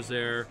Fung was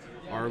there.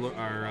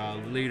 Our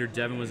leader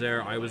Devon was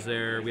there. I was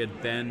there. We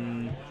had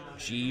Ben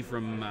G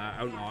from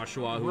out in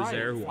Oshawa who was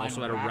there, who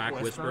also had a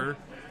Rack Whisper,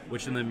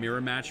 which in the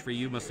mirror match for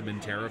you must have been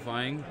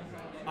terrifying.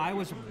 I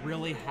was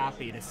really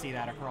happy to see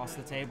that across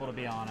the table, to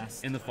be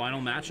honest. In the final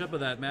matchup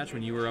of that match,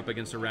 when you were up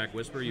against a Rack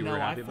Whisper, you were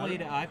happy about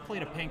it? I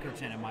played a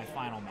Pinkerton in my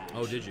final match.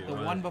 Oh, did you? The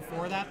one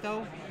before that,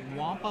 though,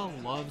 Wampa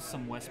loves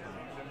some Whisper.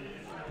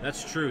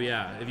 That's true,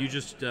 yeah. If you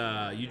just,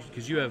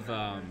 because you have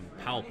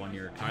Palp on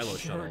your Kylo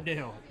shuttle.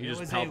 Do. You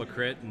just Palp a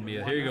crit and be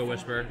like, here you go,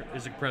 Whisper.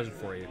 Here's a present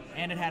for you.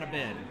 And it had a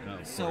bid. Oh,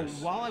 so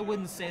while I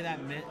wouldn't say that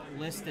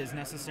list is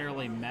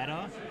necessarily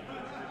meta,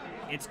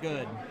 it's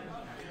good.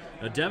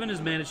 Now, Devon has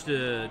managed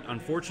to,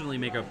 unfortunately,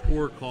 make a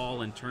poor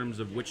call in terms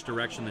of which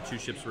direction the 2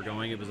 ships were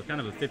going. It was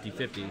kind of a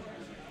 50-50. You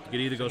could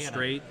either go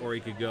straight or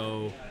you could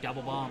go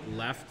double bomb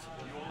left.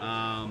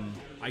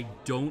 I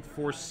don't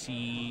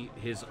foresee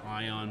his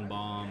ion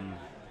bomb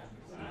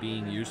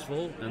being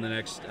useful in the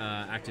next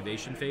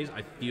activation phase.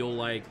 I feel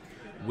like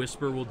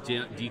Whisper will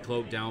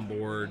decloak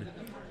downboard.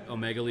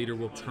 Omega Leader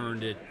will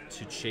turn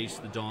to chase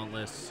the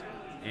Dauntless,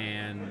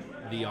 and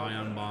the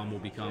ion bomb will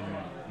become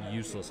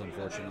useless,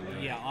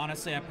 unfortunately. Yeah,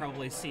 honestly, I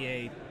probably see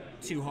a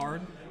too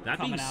hard. That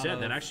being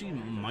said, that actually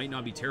might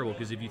not be terrible,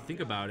 because if you think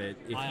about it,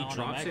 if he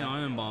drops the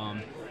ion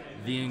bomb,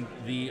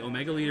 the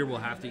Omega Leader will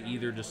have to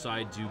either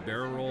decide to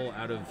barrel roll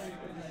out of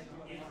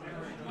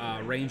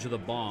range of the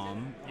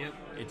bomb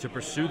to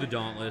pursue the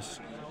Dauntless,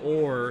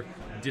 or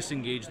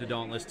disengage the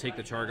Dauntless, take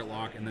the target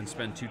lock, and then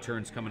spend 2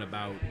 turns coming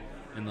about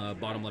in the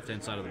bottom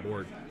left-hand side of the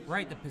board.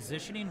 Right, the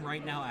positioning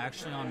right now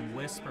actually on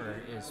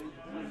Whisper is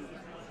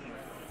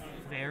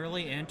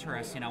fairly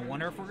interesting. I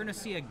wonder if we're going to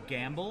see a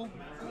gamble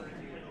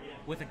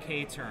with a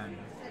K turn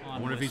on I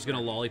wonder if he's going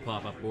to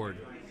lollipop up board.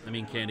 I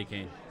mean candy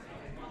cane.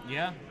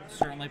 Yeah,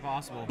 certainly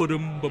possible.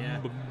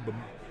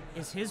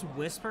 Is his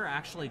Whisper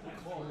actually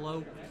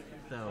cloaked,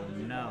 though?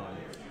 No.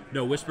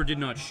 No, Whisper did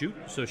not shoot,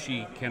 so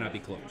she cannot be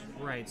cloaked.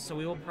 Right, so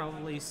we will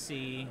probably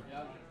see...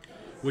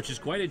 Which is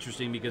quite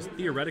interesting, because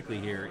theoretically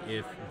here,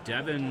 if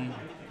Devon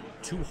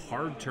 2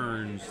 hard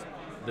turns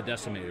the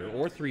Decimator,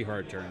 or 3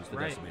 hard turns the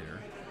Decimator,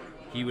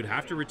 he would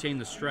have to retain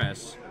the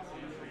stress,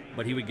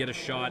 but he would get a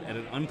shot at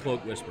an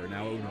uncloaked Whisper.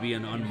 Now it would be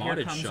an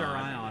unmodded shot. Here comes our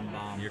ion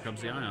bomb. Here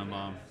comes the ion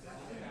bomb.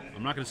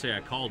 I'm not going to say I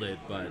called it,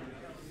 but...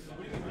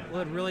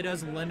 Well, it really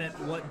does limit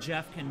what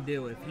Jeff can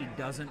do if he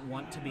doesn't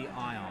want to be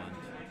ioned.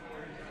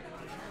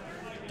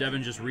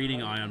 Devon just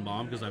reading Ion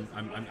Bomb, because I'm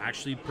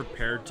actually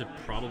prepared to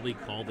probably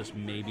call this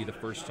maybe the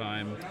first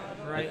time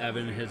Right.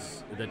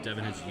 that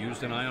Devon has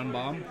used an Ion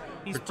Bomb,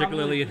 He's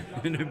particularly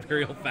in an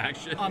Imperial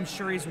faction. I'm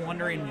sure he's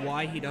wondering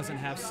why he doesn't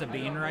have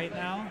Sabine right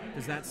now,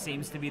 because that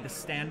seems to be the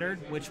standard,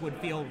 which would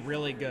feel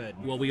really good.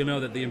 Well, we know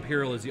that the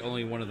Imperial is the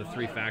only one of the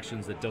 3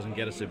 factions that doesn't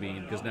get a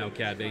Sabine, because now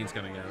Cad Bane's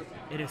coming out.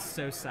 It is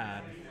so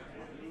sad.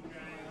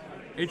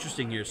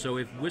 Interesting here. So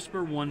if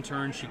Whisper 1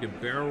 turn, she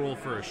could barrel roll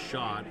for a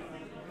shot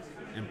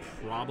and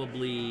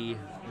probably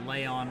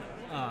Lay on.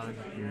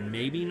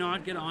 maybe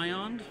not get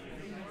Ioned.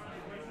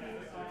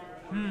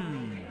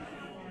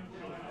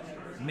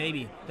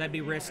 Maybe that'd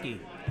be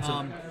risky.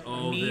 So-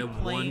 Me the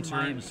playing 1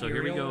 turn. my So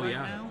here we Imperial go. right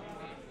Yeah. now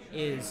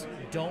is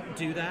don't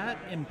do that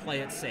and play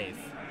it safe.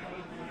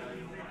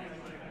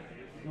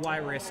 Why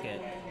risk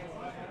it?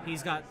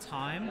 He's got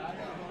time,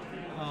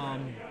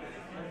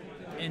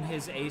 and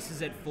his ace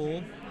is at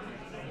full.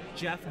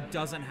 Jeff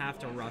doesn't have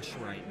to rush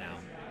right now.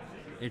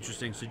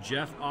 Interesting. So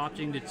Jeff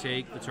opting to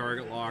take the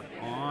target lock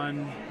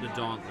on the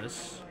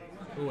Dauntless.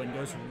 Ooh, and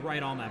goes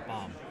right on that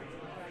bomb.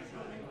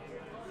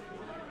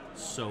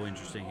 So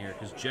interesting here,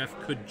 because Jeff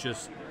could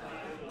just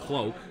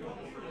cloak,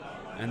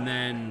 and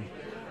then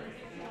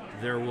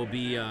there will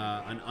be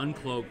an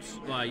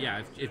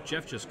uncloaked. If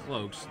Jeff just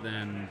cloaks,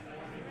 then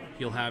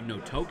he'll have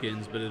no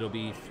tokens, but it'll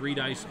be 3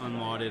 dice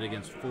unmodded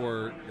against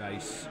 4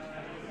 dice,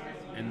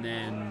 and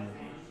then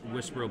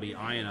Whisper will be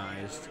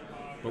ionized,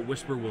 but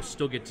Whisper will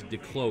still get to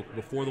decloak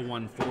before the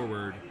 1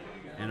 forward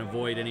and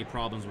avoid any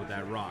problems with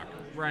that rock.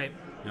 Right.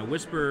 Now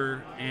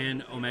Whisper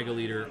and Omega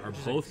Leader are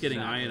both getting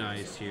exactly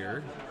ionized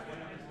here.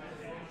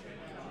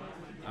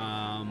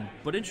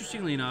 But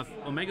interestingly enough,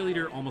 Omega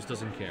Leader almost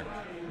doesn't care.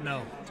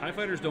 No. TIE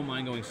Fighters don't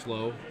mind going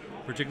slow,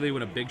 particularly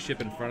when a big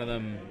ship in front of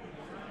them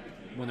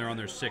when they're on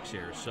their 6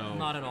 here. So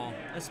Not at all.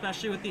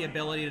 Especially with the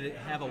ability to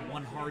have a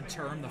 1 hard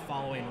turn the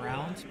following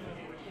round.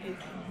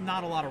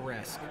 Not a lot of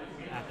risk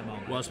at the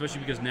moment. well,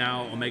 especially because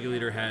now Omega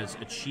Leader has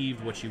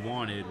achieved what she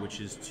wanted, which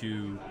is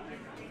to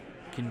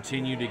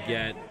continue to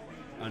get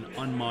an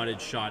unmodded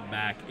shot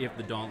back if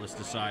the Dauntless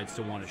decides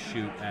to want to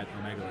shoot at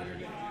Omega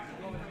Leader.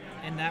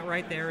 And that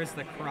right there is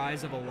the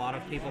cries of a lot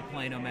of people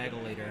playing Omega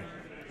Leader.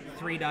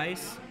 3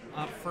 dice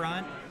up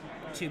front,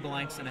 2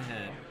 blanks and a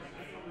head.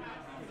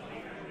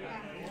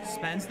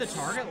 Spends the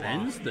target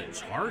Spends lock. the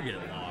target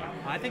lock.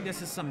 I think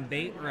this is some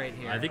bait right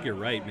here. I think you're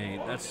right, mate.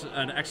 That's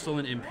an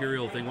excellent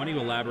Imperial thing. Why don't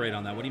you elaborate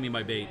on that? What do you mean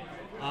by bait?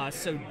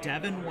 So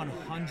Devon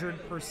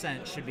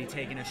 100% should be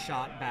taking a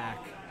shot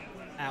back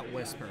at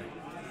Whisper,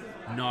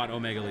 Not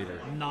Omega Leader.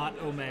 not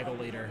Omega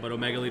Leader. But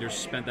Omega Leader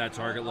spent that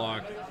target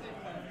lock.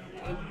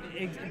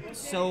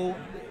 So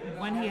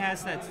when he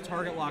has that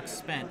target lock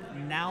spent,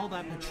 now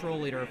that patrol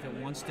leader, if it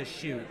wants to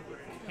shoot,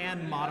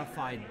 can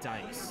modify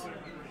dice.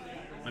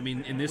 I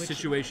mean, in this Which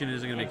situation, it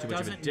isn't going to make too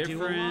much of a doesn't do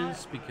a lot.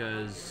 difference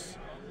because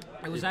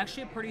It was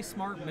actually a pretty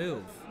smart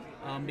move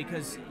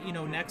because,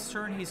 next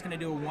turn he's going to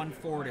do a 1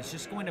 forward. It's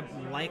just going to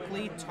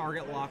likely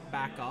target lock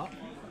back up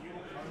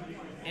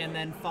and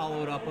then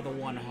follow it up with a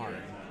 1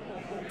 hard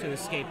to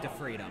escape to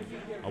freedom.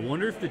 I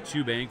wonder if the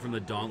 2 bank from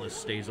the Dauntless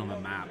stays on the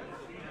map.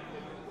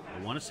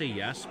 I want to say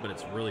yes, but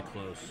it's really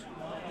close.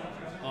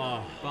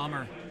 Oh,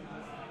 Bummer,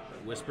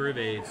 Whisper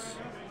evades.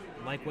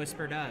 like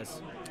Whisper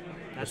does.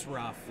 That's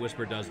rough.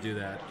 Whisper does do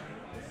that.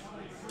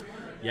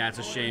 Yeah, it's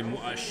a shame.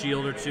 A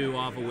shield or 2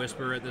 off a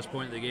Whisper at this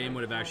point in the game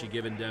would have actually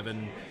given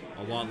Devon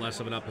a lot less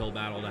of an uphill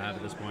battle to have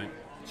at this point.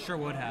 Sure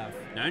would have.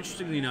 Now,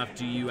 interestingly enough,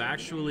 do you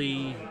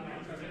actually...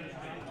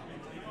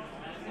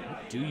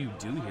 What do you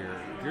do here?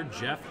 If you're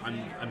Jeff,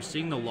 I'm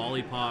seeing the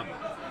lollipop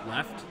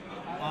left.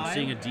 I'm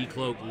seeing a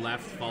decloak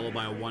left followed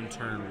by a 1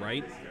 turn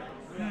right.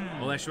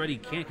 Oh, that's right, he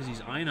can't because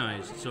he's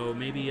ionized. So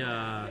maybe...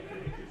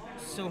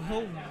 So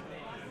he'll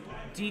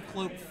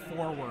decloak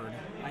forward,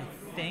 I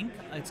think.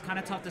 It's kind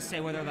of tough to say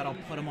whether that'll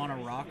put him on a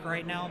rock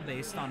right now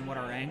based on what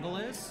our angle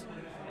is.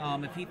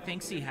 If he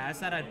thinks he has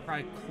that, I'd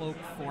probably cloak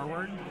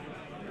forward.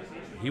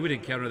 He would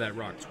encounter that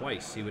rock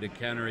twice. He would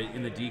encounter it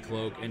in the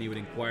decloak, and he would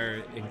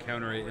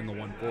encounter it in the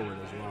 1 forward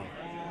as well.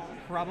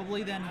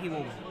 Probably then he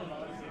will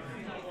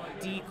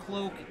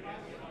decloak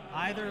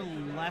either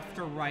left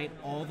or right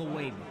all the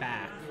way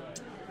back.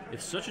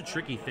 It's such a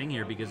tricky thing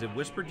here because if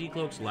Whisper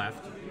decloaks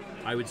left,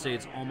 I would say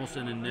it's almost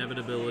an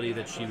inevitability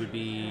that she would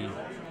be...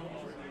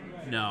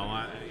 No,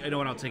 I know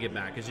what, I'll take it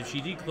back. Because if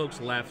she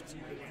decloaks left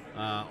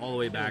all the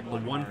way back, the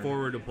 1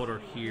 forward will put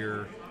her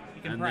here,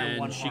 can and probably then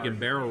one she hard. can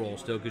barrel roll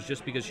still, because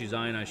just because she's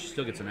ionized, she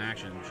still gets an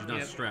action. She's not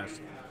Yep.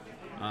 stressed.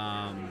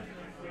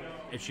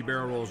 If she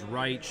barrel rolls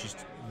right, she's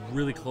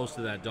really close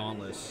to that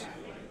Dauntless.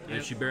 And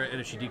if she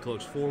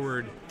decloaks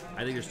forward,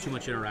 I think there's too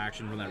much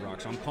interaction from that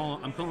rock. So I'm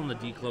calling the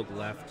decloak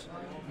left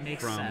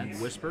Makes from sense.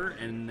 Whisper,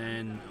 and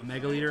then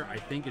Omega Leader I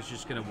think is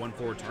just going to 1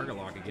 forward target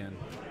lock again.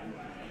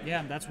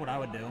 Yeah, that's what I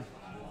would do.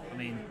 I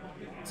mean,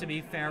 to be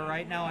fair,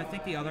 right now, I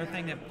think the other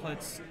thing that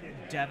puts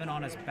Devon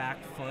on his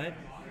back foot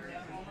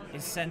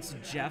is since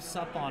Jeff's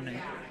up on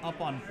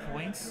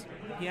points,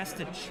 he has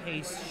to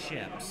chase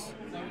ships,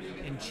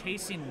 and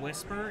chasing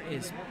Whisper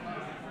is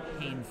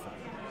painful.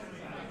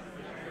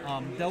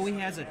 Though he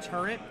has a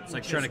turret, It's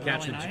like trying to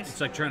catch really nice.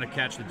 It's like trying to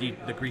catch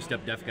the greased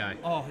up deaf guy.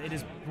 Oh, it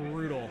is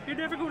brutal. You're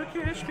never going to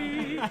catch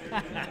me.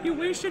 You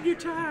wasted your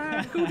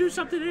time. Go do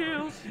something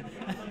else.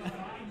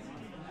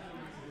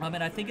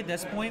 And I think at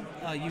this point,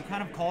 you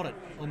kind of called it.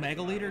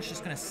 Omega Leader is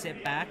just going to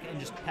sit back and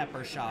just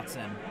pepper shots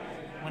in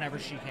whenever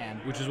she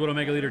can. Which is what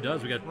Omega Leader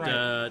does. We got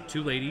Right.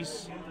 two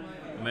ladies,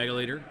 Omega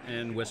Leader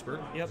and Whisper,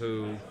 Yep.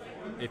 who,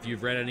 if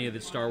you've read any of the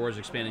Star Wars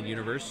Expanded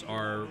Universe,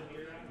 are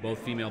both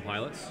female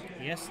pilots.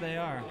 Yes, they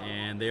are.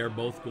 And they are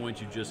both going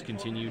to just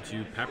continue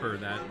to pepper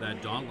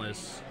that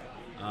Dauntless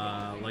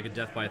like a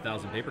death by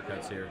 1,000 paper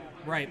cuts here.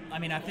 Right. I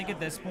mean, I think at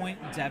this point,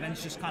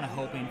 Devon's just kind of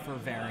hoping for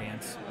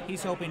variance.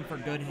 He's hoping for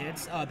good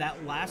hits.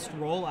 That last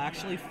roll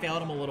actually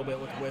failed him a little bit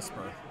with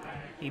Whisper.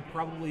 He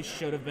probably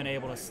should have been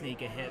able to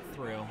sneak a hit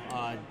through.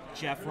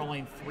 Jeff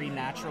rolling 3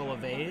 natural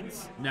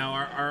evades. Now,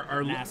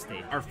 our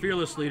Nasty. our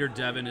fearless leader,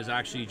 Devon, is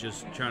actually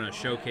just trying to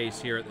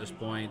showcase here at this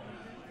point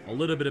a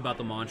little bit about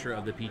the mantra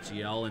of the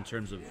PTL in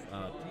terms of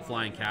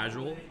flying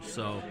casual.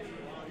 So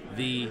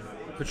the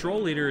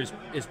patrol leader is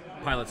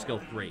pilot skill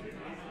 3.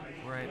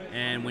 Right.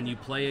 And when you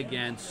play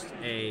against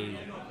a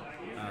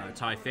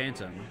TIE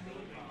Phantom,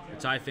 the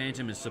TIE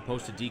Phantom is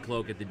supposed to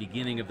decloak at the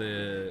beginning of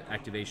the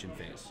activation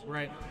phase.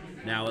 Right.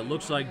 Now, it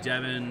looks like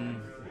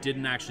Devon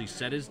didn't actually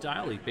set his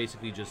dial. He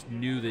basically just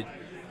knew that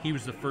he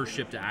was the first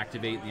ship to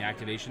activate in the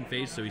activation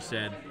phase, so he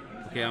said,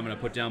 okay, I'm going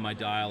to put down my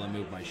dial and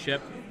move my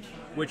ship,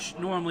 which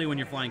normally when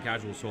you're flying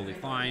casual is totally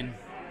fine.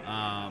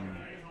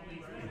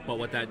 But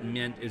what that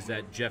meant is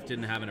that Jeff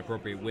didn't have an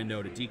appropriate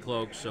window to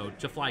decloak, so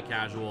to fly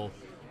casual,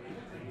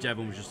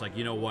 Devon was just like,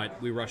 you know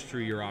what, we rushed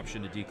through your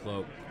option to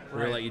decloak. We're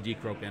going to let you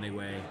decloak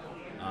anyway,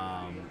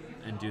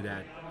 and do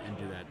that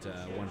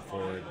one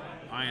forward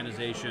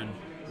ionization,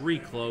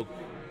 recloak.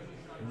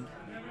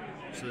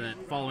 So that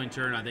following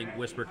turn, I think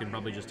Whisper can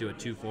probably just do a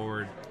 2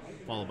 forward,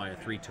 followed by a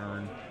 3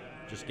 turn.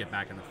 Just get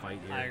back in the fight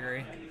here. I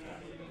agree.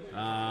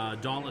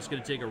 Dauntless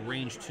going to take a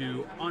range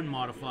 2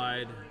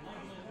 unmodified.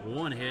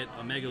 1 hit.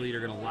 Omega Leader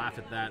going to laugh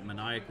at that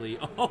maniacally.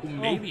 Oh,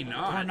 maybe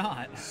not. Or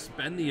not.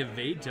 Spend the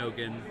evade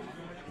token.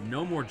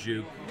 No more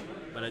juke,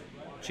 but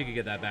she could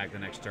get that back the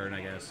next turn,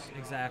 I guess.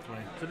 Exactly.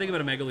 So think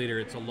about Omega Leader.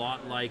 It's a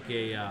lot like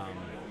a.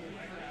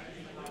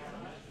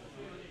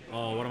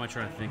 What am I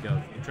trying to think of?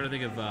 I'm trying to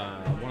think of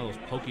one of those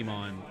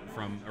Pokemon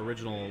from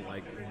original,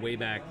 like way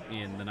back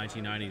in the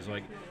 1990s.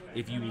 Like,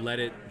 if you let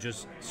it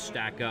just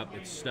stack up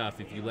its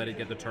stuff, if you let it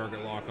get the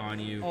target lock on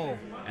you,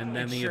 and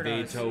then the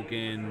evade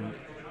token.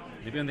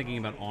 Maybe I'm thinking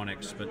about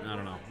Onyx, but I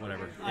don't know.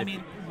 Whatever. I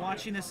mean,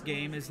 watching this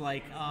game is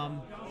like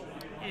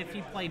if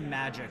you play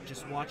Magic,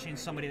 just watching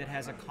somebody that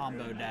has a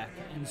combo deck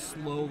and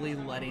slowly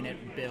letting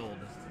it build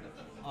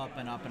up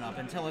and up and up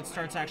until it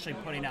starts actually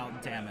putting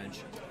out damage.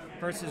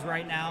 Versus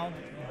right now,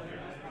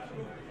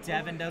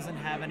 Devon doesn't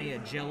have any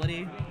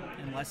agility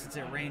unless it's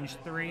at range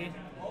 3.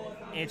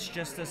 It's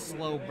just a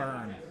slow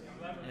burn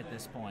at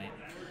this point.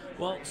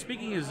 Well,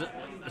 speaking as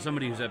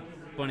somebody who's had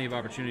plenty of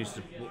opportunities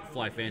to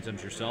fly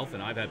Phantoms yourself,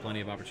 and I've had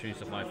plenty of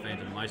opportunities to fly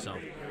Phantom myself,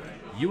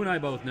 you and I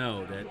both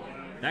know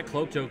that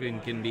cloak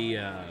token can be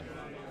a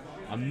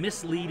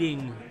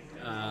misleading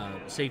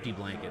safety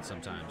blanket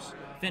sometimes.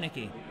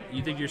 Finicky.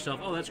 You think to yourself,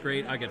 oh, that's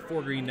great, I get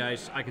 4 green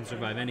dice, I can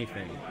survive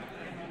anything.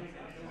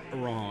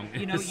 Wrong.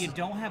 You know, you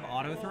don't have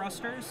auto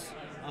thrusters,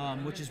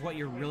 which is what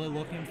you're really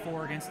looking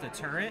for against a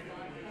turret.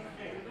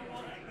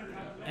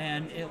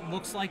 And it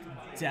looks like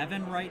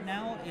Devon right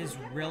now is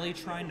really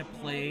trying to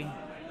play.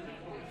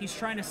 He's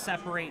trying to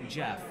separate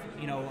Jeff.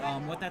 You know,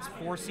 what that's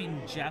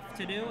forcing Jeff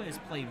to do is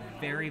play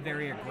very,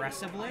 very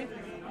aggressively.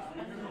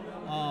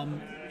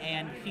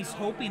 And he's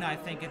hoping, I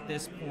think, at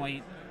this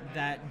point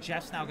that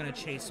Jeff's now going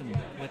to chase him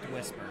with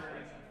Whisper.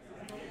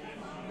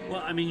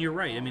 Well, I mean, you're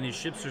right. I mean, his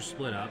ships are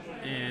split up,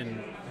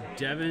 and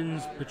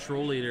Devon's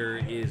patrol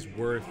leader is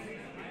worth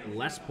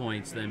less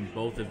points than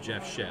both of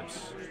Jeff's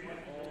ships.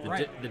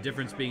 The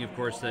difference being, of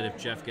course, that if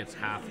Jeff gets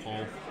half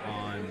hull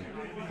on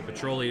the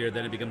patrol leader,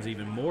 then it becomes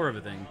even more of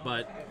a thing.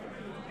 But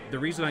the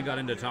reason I got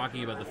into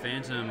talking about the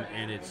Phantom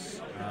and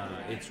its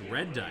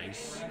red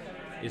dice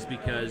is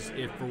because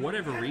if, for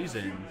whatever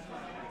reason,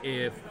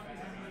 if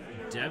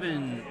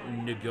Devon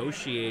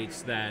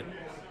negotiates that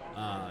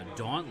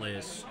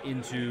Dauntless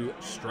into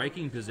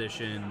striking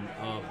position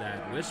of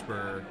that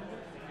Whisper,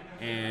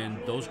 and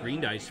those green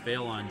dice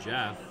fail on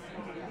Jeff,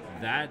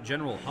 that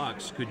General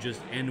Hux could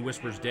just end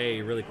Whisper's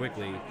day really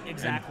quickly.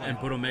 Exactly. And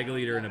put Omega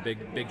Leader in a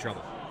big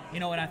trouble. You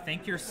know, and I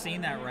think you're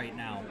seeing that right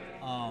now.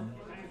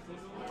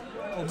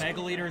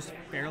 Omega Leader is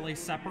fairly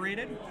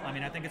separated. I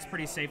mean, I think it's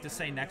pretty safe to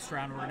say next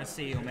round we're going to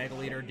see Omega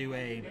Leader do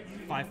a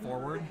 5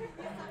 forward.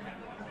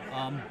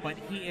 But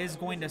he is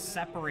going to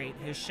separate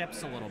his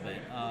ships a little bit.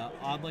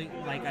 Oddly,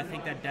 like, I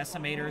think that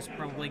Decimator is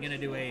probably going to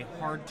do a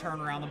hard turn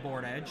around the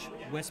board edge.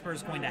 Whisper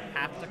is going to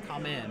have to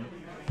come in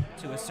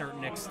to a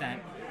certain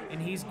extent,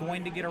 and he's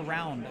going to get a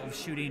round of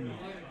shooting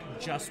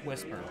just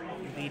Whisper,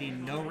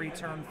 leading no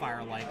return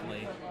fire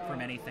likely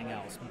from anything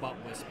else but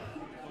Whisper.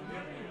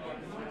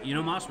 You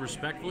know, Moss,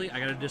 respectfully, I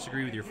got to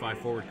disagree with your 5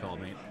 forward call,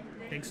 mate.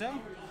 Think so?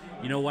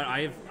 You know what?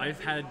 I've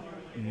had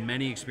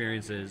many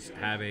experiences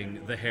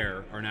having the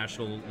Hare, our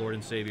national Lord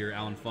and Savior,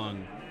 Alan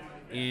Fung,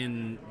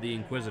 in the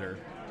Inquisitor,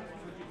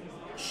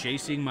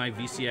 chasing my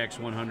VCX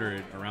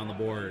 100 around the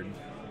board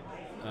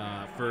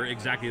for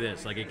exactly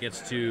this. Like, it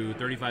gets to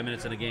 35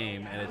 minutes in a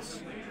game, and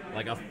it's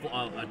like a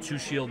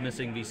 2-shield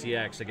missing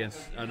VCX against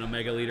an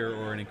Omega Leader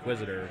or an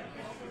Inquisitor.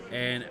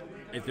 And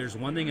if there's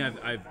one thing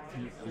I've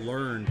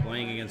learned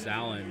playing against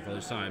Alan for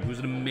this time, it's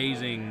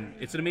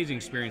an amazing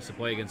experience to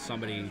play against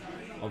somebody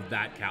of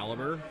that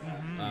caliber,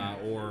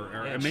 or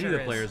many of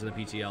the players in the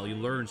PTL. You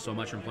learn so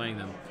much from playing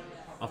them.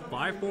 A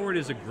 5-forward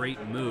is a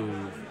great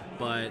move,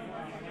 but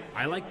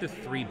I like the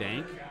 3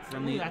 bank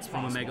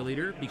from Omega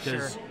Leader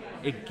because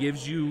it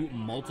gives you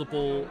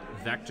multiple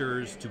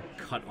vectors to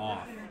cut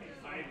off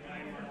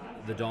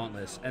the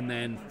Dauntless and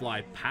then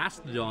fly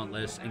past the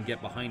Dauntless and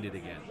get behind it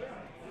again.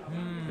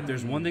 If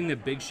there's one thing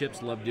that big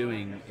ships love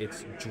doing,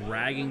 it's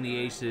dragging the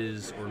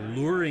aces or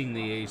luring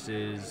the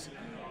aces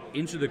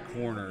into the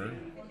corner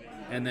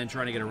and then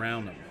trying to get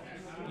around them.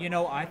 You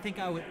know, I think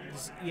I would,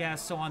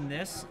 so on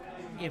this,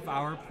 if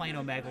I were playing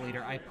Omega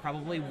Leader, I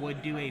probably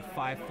would do a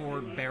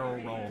 5-forward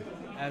barrel roll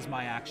as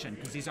my action,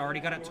 because he's already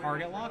got it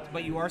target locked,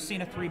 but you are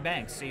seeing a 3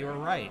 banks, so you were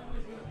right.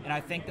 And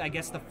I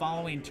guess the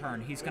following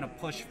turn, he's going to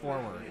push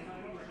forward.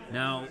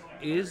 Now,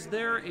 is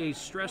there a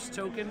stress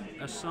token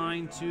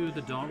assigned to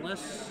the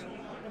Dauntless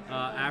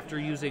after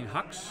using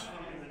Hux?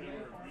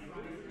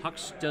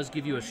 Hux does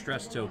give you a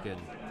stress token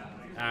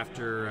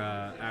after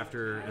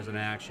as an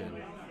action.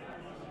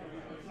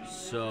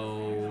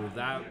 So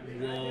that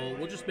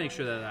we'll just make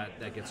sure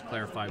that gets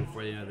clarified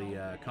before the end of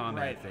the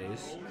combat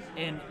phase.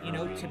 And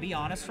to be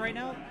honest, right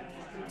now,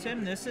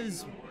 Tim, this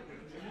is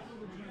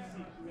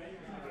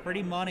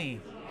pretty money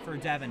for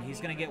Devon.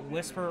 He's going to get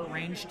Whisper at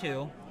range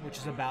 2, which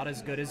is about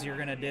as good as you're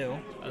going to do.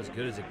 As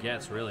good as it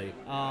gets, really.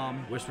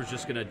 Whisper's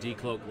just going to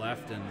decloak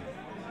left, and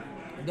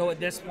though at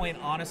this point,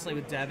 honestly,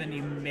 with Devon,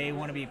 you may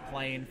want to be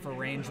playing for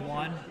range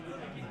 1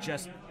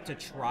 just to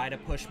try to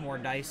push more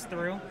dice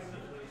through.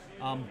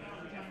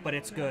 But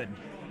it's good.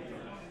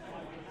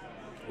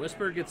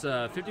 Whisper gets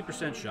a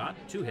 50% shot,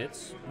 2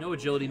 hits. No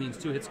agility means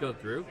 2 hits go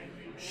through.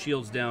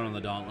 Shields down on the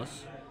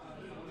Dauntless.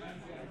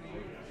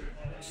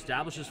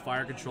 Establishes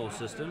fire control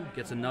system.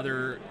 Gets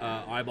another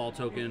eyeball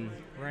token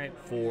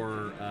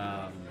for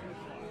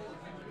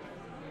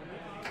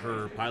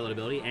her pilot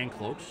ability and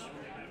cloaks.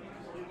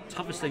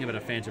 Toughest thing about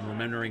a Phantom,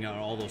 remembering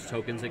all those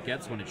tokens it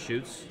gets when it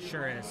shoots.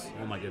 Sure is.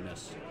 Oh my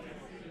goodness.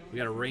 We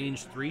got a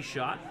range 3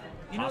 shot.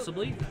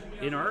 Possibly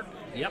in arc.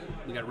 Yep,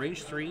 we got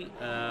range 3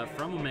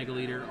 from Omega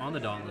Leader on the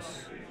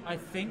Dauntless. I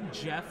think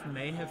Jeff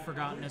may have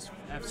forgotten his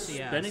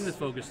FCS. Spending the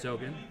focus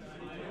token.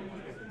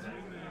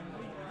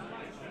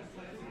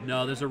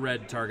 No, there's a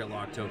red target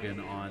lock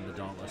token on the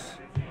Dauntless.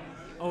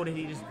 Oh, did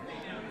he just?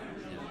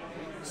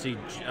 Yeah. See,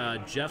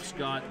 Jeff's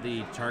got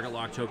the target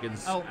lock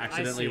tokens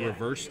accidentally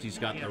reversed. He's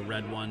got the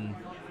red one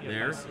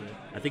there.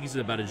 I think he's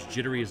about as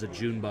jittery as a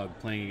June bug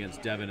playing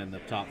against Devon in the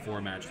top 4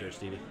 match there,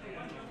 Stevie.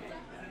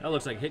 That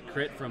looks like hit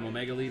crit from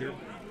Omega Leader.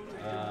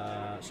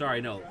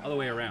 Sorry, no, other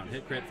way around.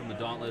 Hit crit from the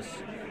Dauntless,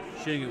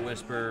 shooting at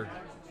Whisper.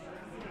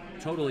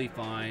 Totally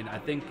fine. I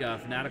think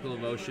Fanatical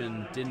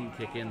Devotion didn't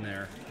kick in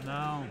there.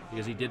 No.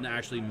 Because he didn't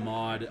actually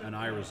mod an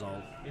eye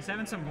result. He's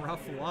having some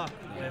rough luck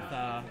with,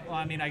 well,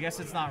 I mean, I guess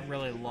it's not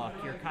really luck.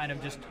 You're kind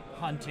of just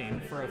hunting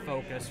for a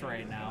focus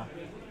right now.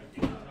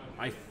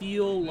 I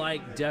feel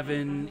like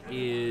Devon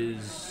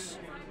is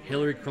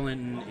Hillary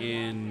Clinton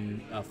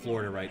in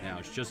Florida right now.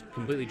 It's just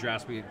completely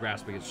grasping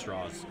at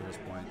straws at this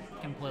point.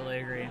 Completely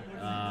agree.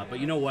 But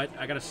you know what?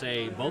 I got to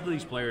say, both of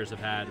these players have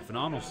had a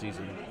phenomenal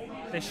season.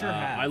 They sure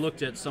have. I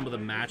looked at some of the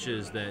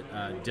matches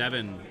that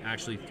Devon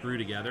actually threw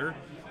together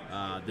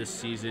this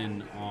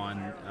season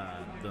on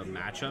the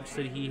matchups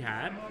that he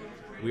had.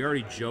 We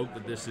already joked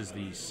that this is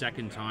the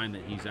second time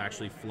that he's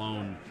actually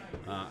flown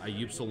a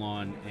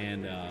Upsilon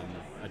and a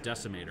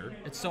Decimator.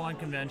 It's so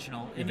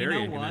unconventional. And very you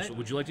know unconventional. what?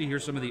 Would you like to hear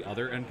some of the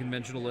other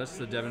unconventional lists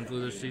that Devon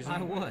flew this season?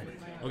 I would.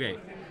 Okay.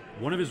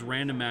 One of his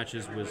random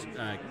matches was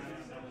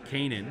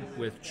Kanan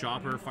with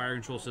Chopper, Fire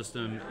Control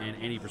System, and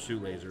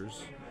Anti-Pursuit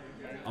Lasers.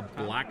 A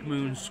Black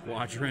Moon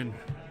Squadron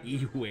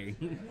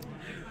E-Wing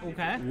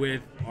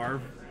with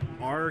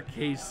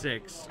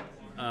RK6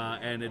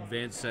 and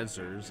advanced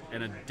sensors,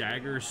 and a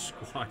Dagger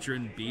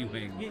Squadron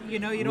B-Wing. You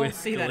don't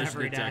see that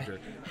every day.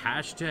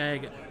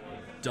 Hashtag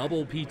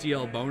double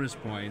PTL bonus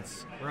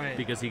points. Right.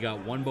 Because he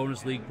got 1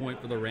 bonus league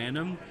point for the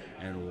random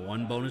and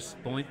 1 bonus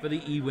point for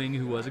the E-Wing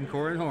who wasn't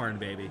Core and Horn,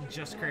 baby.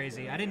 Just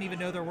crazy. I didn't even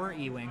know there were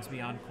E-Wings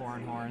beyond Core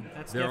and Horn.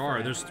 That's There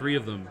different. are. There's 3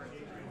 of them.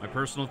 My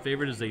personal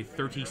favorite is a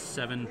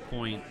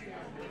 37-point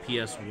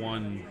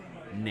PS1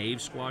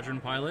 Nave Squadron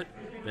pilot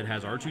that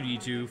has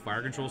R2-D2,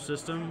 fire control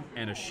system,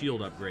 and a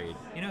shield upgrade.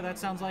 You know, that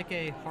sounds like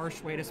a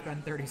harsh way to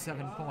spend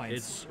 37 points.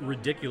 It's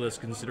ridiculous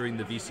considering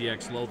the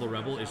VCX Lothal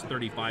Rebel is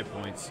 35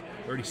 points,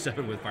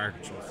 37 with fire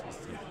control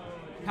system.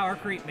 Power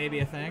creep may be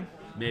a thing.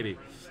 Maybe.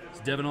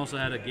 So Devon also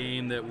had a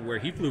game where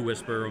he flew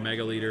Whisper,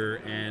 Omega Leader,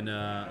 and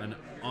an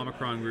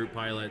Omicron group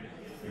pilot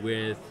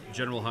with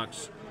General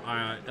Hux,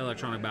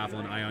 electronic baffle,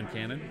 and ion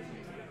cannon.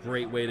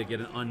 great way to get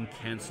an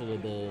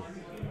uncancelable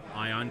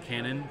ion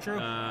cannon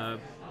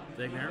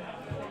thing there.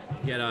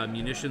 He had a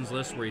munitions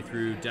list where he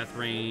threw Death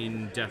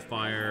Rain,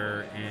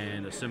 Deathfire,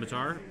 and a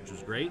Scimitar, which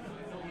was great.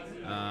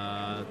 He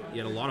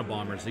had a lot of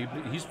bombers.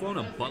 He's flown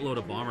a buttload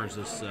of bombers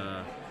this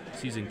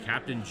season.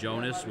 Captain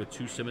Jonas with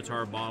 2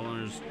 Scimitar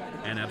bombers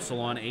and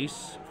Epsilon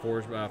Ace,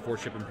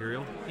 4-ship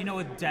Imperial. You know,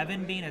 with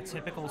Devon being a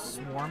typical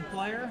Swarm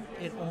player,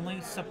 it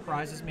only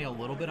surprises me a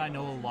little bit. I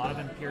know a lot of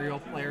Imperial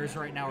players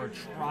right now are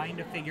trying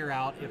to figure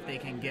out if they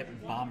can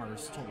get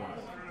bombers to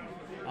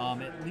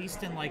work. At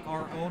least in like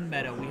our own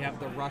meta, we have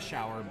the Rush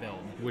Hour build,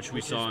 which we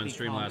saw on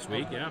stream last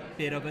week. Yeah,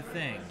 bit of a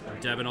thing.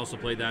 Devon also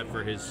played that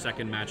for his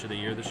 2nd match of the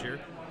year this year.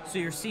 So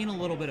you're seeing a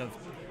little bit of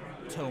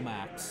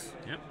Tomax.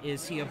 Yep.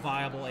 Is he a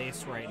viable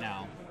ace right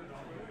now?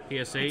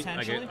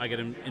 PS8, I get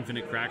an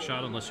infinite crack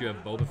shot unless you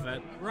have Boba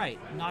Fett. Right,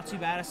 not too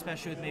bad,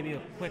 especially with maybe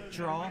a quick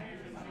draw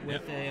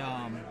with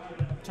a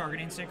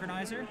targeting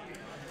synchronizer.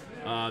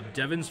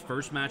 Devon's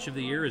first match of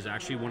the year is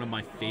actually one of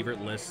my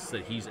favorite lists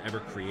that he's ever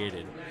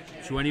created.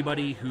 To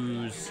anybody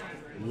who's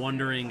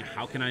wondering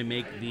how can I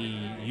make the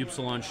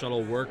Upsilon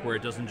shuttle work where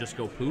it doesn't just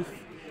go poof,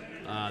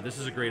 this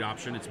is a great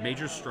option. It's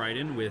Major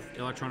Stridon with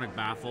Electronic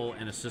Baffle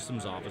and a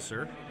Systems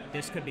Officer.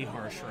 This could be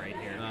harsh right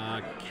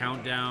here.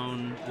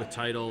 Countdown with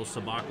title,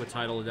 Sabak with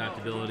title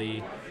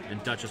adaptability,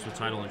 and Duchess with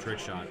title and trick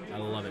shot. I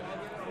love it.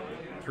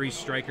 3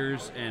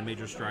 strikers and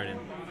Major Stridon.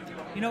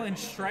 You know, and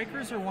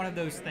strikers are one of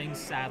those things,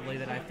 sadly,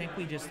 that I think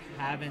we just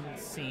haven't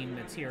seen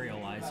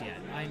materialize yet.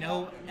 I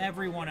know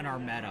everyone in our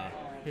meta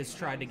has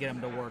tried to get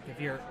them to work if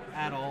you're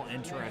at all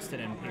interested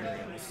in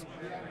Imperials.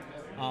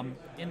 And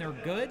they're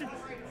good,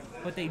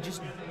 but they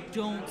just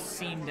don't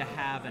seem to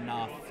have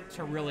enough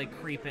to really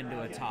creep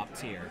into a top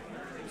tier.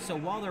 So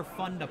while they're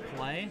fun to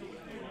play,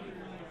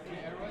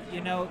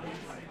 you know,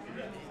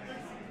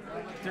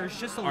 there's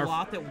just a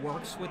lot that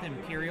works with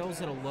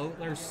Imperials at a low.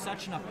 There's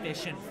such an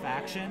efficient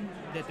faction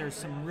that there's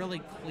some really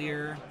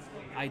clear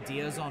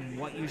ideas on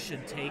what you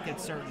should take at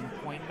certain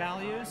point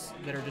values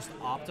that are just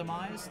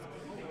optimized.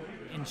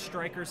 And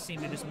strikers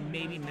seem to just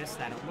maybe miss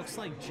that. It looks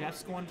like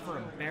Jeff's going for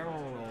a barrel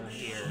roll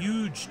here.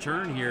 Huge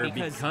turn here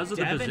because of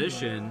Devon the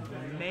position.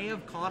 May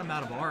have caught him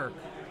out of arc.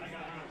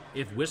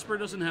 If Whisper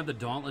doesn't have the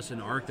Dauntless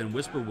in arc, then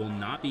Whisper will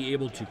not be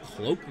able to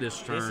cloak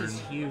this turn. This is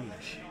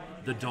huge.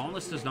 The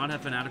Dauntless does not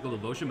have Fanatical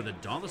Devotion, but the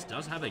Dauntless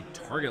does have a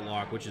target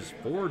lock, which is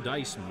 4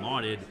 dice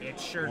modded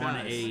on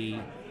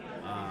a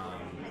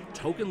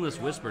tokenless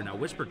Whisper. Now,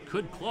 Whisper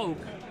could cloak,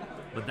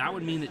 but that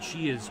would mean that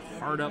she is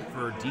hard up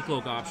for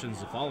decloak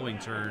options the following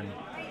turn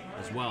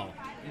as well.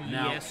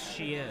 Now, yes,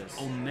 she is.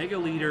 Omega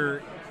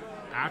Leader,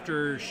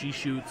 after she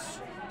shoots,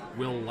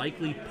 will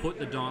likely put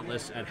the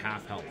Dauntless at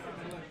half health.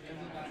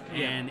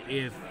 Yeah. And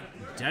if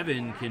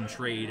Devon can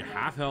trade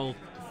half health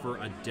for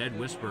a dead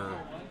Whisper,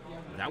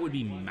 that would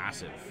be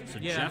massive. So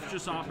Jeff's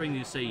just opting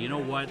to say, you know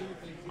what,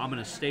 I'm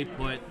going to stay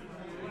put.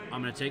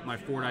 I'm going to take my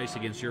 4 dice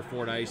against your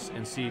 4 dice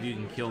and see if you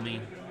can kill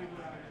me.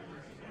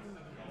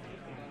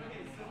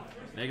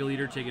 Mega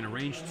Leader taking a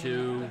range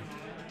 2.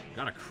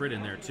 Got a crit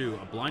in there too.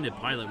 A blinded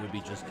pilot would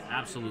be just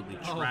absolutely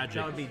tragic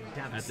that would be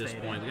at this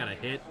point. We got a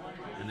hit,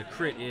 and the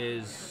crit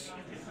is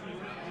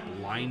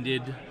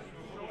blinded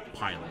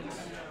pilot.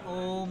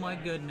 Oh my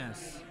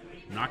goodness.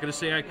 I'm not going to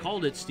say I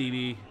called it,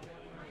 Stevie,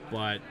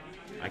 but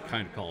I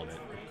kind of called it.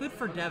 Good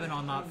for Devon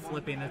on not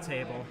flipping the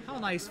table. How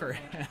nice for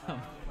him.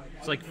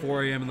 It's like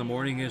 4 a.m. in the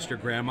morning against your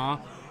grandma.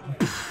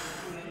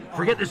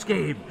 Forget this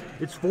game.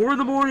 It's 4 in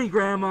the morning,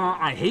 Grandma.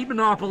 I hate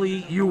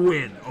Monopoly. You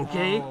win,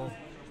 okay? Oh,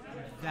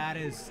 that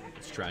is...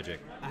 It's tragic.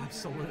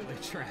 Absolutely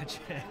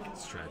tragic.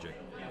 It's tragic.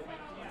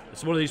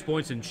 It's one of these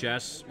points in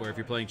chess where if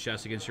you're playing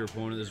chess against your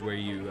opponent, this is where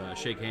you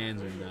shake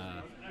hands and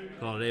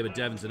call it a day. But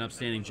Devon's an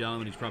upstanding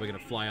gentleman. He's probably going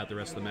to fly out the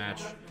rest of the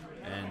match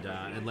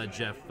and let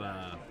Jeff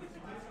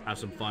have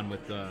some fun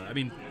with... I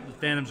mean, the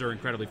Phantoms are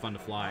incredibly fun to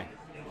fly.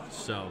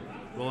 So,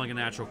 rolling a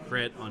natural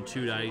crit on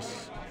 2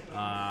 dice.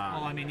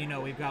 I mean, you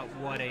know, we've got,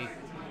 what, a...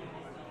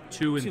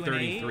 2 and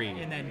 33.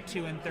 And then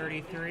 2 and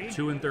 33?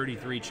 2 and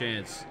 33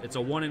 chance. It's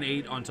a 1 and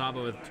 8 on top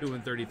of a 2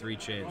 and 33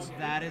 chance. Well,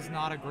 that is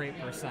not a great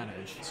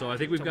percentage. So I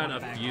think we've got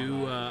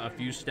a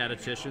few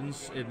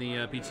statisticians in the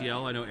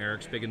PTL. I know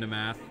Eric's big into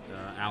math.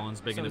 Alan's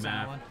big into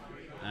math. Alan.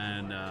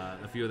 And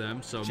a few of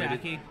them. So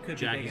Jackie could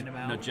be big into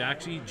math. No,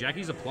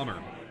 Jackie's a plumber.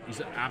 He's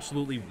an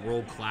absolutely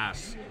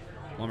world-class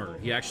plumber.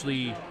 He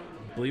actually,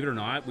 believe it or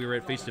not, we were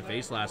at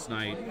face-to-face last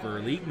night for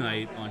League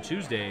Night on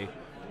Tuesday,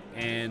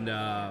 and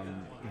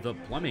the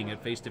plumbing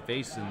at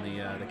face-to-face in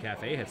the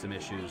cafe had some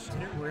issues.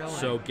 Did it really?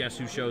 So guess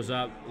who shows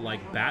up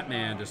like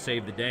Batman to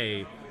save the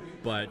day,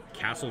 but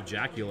Castle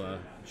Jacula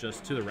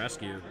just to the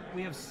rescue.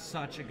 We have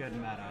such a good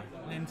meta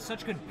and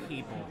such good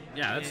people.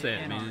 Yeah, that's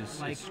it. I mean,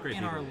 it's great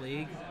in people. our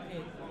league.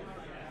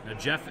 Now,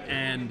 Jeff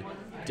and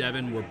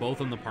Devon were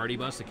both on the party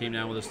bus that came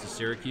down with us to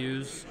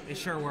Syracuse. They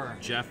sure were.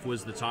 Jeff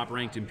was the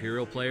top-ranked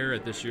Imperial player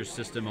at this year's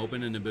System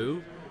Open in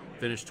Naboo.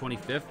 Finished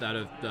 25th out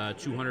of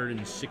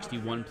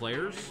 261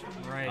 players.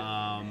 Right.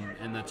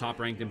 And the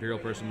top-ranked Imperial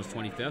person was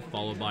 25th,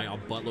 followed by a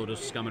buttload of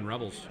Scum and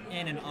Rebels.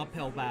 In an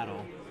uphill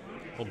battle.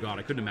 Oh god,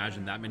 I couldn't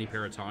imagine that many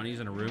Paratanis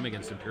in a room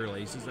against Imperial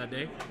Aces that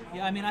day.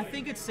 Yeah, I mean, I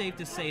think it's safe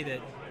to say that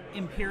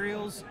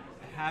Imperials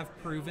have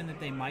proven that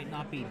they might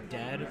not be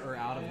dead or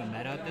out of the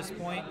meta at this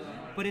point,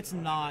 but it's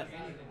not.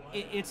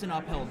 It's an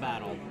uphill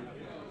battle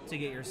to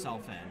get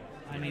yourself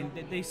in. I mean,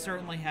 they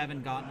certainly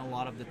haven't gotten a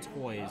lot of the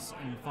toys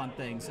and fun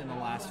things in the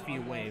last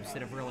few waves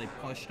that have really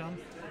pushed them.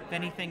 If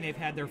anything, they've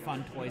had their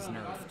fun toys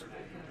nerfed.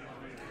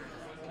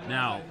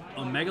 Now,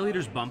 Omega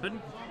Leader's bumping,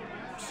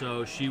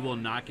 so she will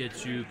not get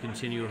to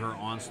continue her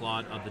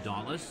onslaught of the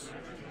Dauntless.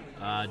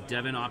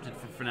 Devon opted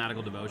for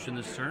Fanatical Devotion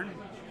this turn.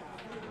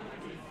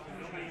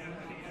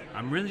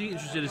 I'm really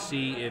interested to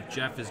see if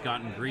Jeff has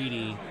gotten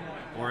greedy,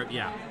 or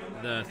yeah,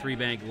 the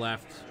 3-bank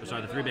left,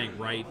 sorry, the 3-bank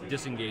right,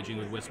 disengaging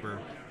with Whisper.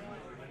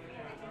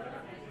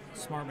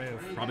 Smart move.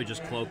 Probably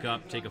just cloak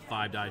up, take a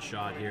 5-die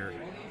shot here.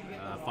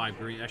 5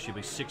 green, actually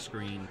it'll be 6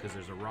 green because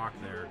there's a rock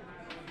there.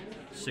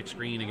 6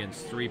 green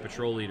against 3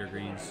 Patrol Leader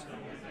greens.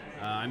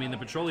 I mean, the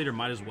Patrol Leader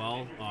might as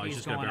well. Oh, he's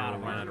just going to barrel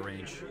right out of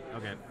range.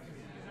 Okay.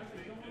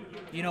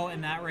 You know,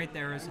 and that right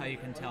there is how you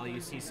can tell you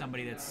see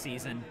somebody that's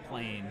seasoned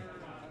playing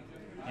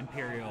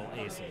Imperial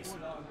Aces.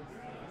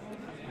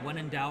 When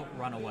in doubt,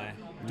 run away.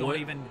 Don't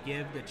even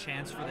give the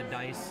chance for the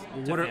dice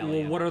to fail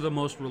you. What are the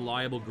most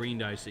reliable green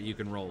dice that you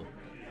can roll?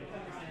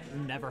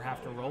 Never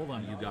have to roll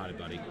them. You got it,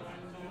 buddy.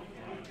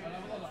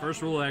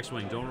 First rule of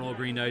X-Wing, don't roll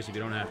green dice if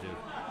you don't have to.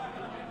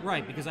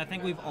 Right, because I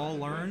think we've all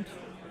learned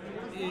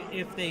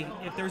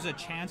if there's a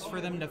chance for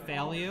them to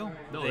fail you,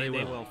 they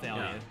will fail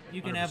you.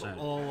 You can 100%. Have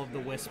all of the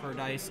Whisper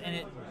dice, and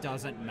it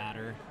doesn't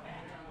matter.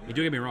 You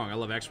do get me wrong, I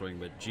love X-Wing,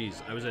 but geez,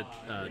 I was at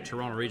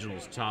Toronto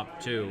Regionals top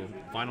 2,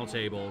 final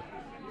table,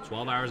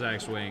 12 hours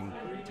X-Wing,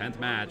 10th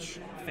match,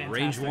 Fantastic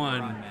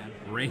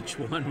range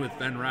 1 with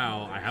Ben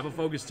Rao. I have a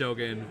focus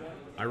token.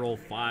 I roll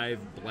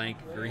 5 blank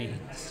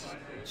greens.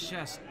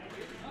 Just,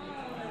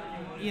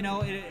 you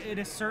know, at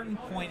a certain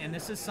point, and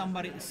this is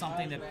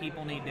something that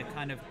people need to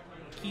kind of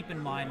keep in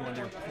mind when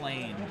they're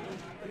playing,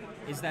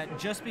 is that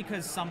just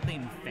because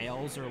something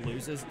fails or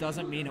loses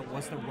doesn't mean it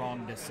was the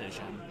wrong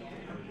decision.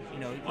 You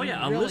know, oh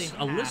yeah,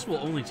 a list will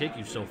only take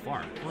you so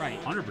far. Right.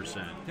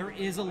 100%. There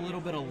is a little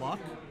bit of luck,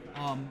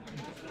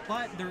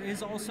 but there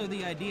is also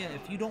the idea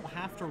if you don't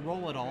have to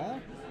roll at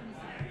all,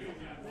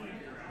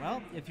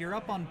 well, if you're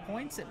up on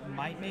points, it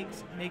might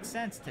make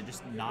sense to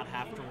just not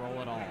have to roll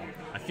at all.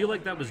 I feel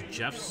like that was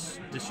Jeff's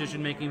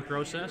decision-making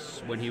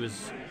process when he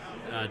was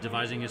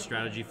devising his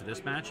strategy for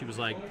this match. He was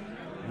like,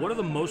 what are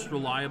the most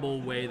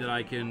reliable way that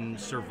I can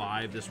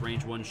survive this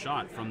range 1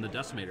 shot from the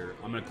Decimator?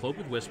 I'm going to cloak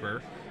with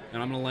Whisper,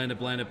 and I'm going to land a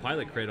blended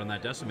pilot crate on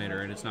that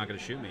Decimator, and it's not going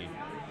to shoot me.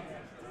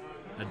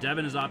 Now,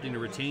 Devon is opting to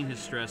retain his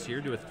stress here,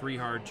 do a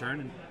 3-hard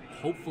turn, and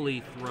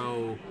hopefully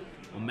throw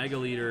Omega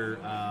Leader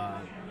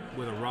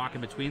with a rock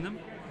in between them,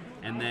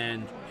 and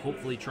then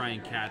hopefully try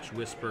and catch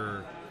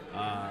Whisper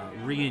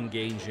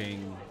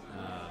re-engaging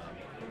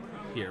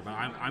here. But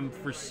I'm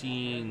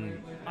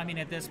foreseeing... I mean,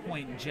 at this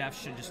point, Jeff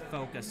should just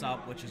focus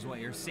up, which is what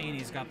you're seeing.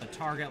 He's got the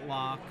target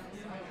lock.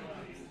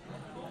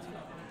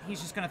 He's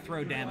just going to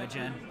throw damage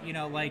in. You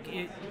know, like,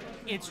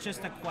 it's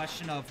just a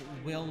question of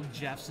will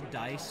Jeff's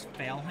dice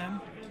fail him?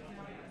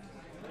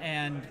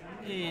 And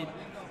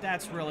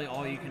that's really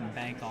all you can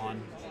bank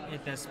on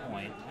at this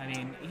point. I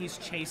mean, he's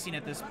chasing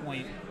at this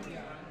point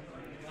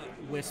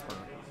Whisper,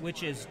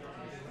 which is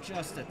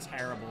just a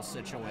terrible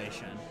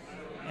situation.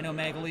 And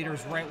Omega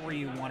Leader's right where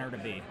you want her to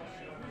be.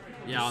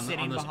 Yeah, on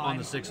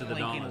the 6 of the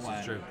Dauntless,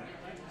 it's true.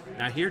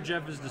 Now here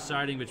Jeff is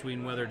deciding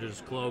between whether to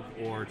just cloak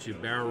or to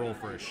barrel roll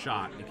for a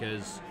shot,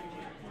 because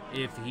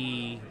if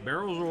he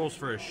barrel rolls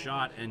for a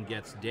shot and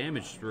gets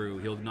damage through,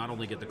 he'll not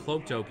only get the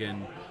cloak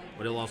token,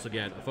 but he'll also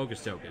get a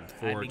focus token.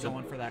 I'd be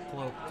going for that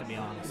cloak, to be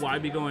honest. Well,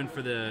 I'd be going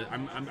for the...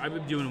 I've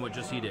been doing what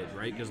just he did,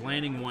 right? Because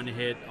landing 1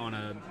 hit on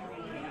a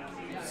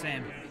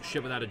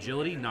ship without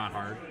agility, not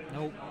hard.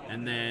 Nope.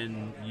 And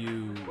then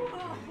you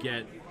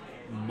get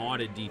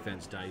modded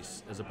defense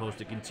dice as opposed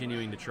to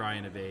continuing to try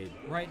and evade.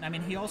 Right, and I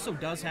mean, he also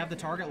does have the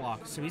target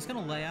lock, so he's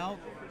going to lay out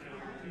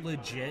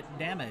legit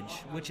damage,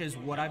 which is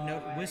what I've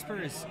noticed.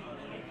 Whisper is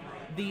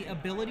the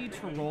ability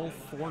to roll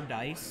 4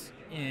 dice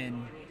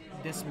in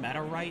this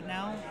meta right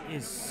now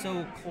is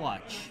so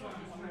clutch.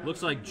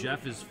 Looks like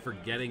Jeff is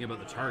forgetting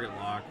about the target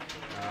lock.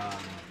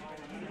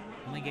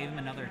 Only gave him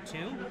another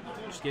 2.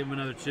 Just gave him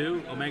another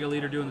 2. Omega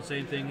Leader doing the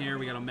same thing here.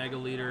 We got Omega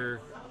Leader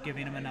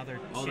giving him another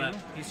 2. Oh,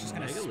 he's just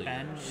going to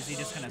spend. Is he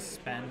just going to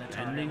spend the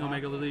target Ending lock?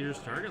 Omega Leader's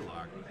target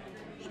lock.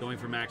 Just going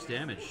for max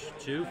damage.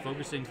 2,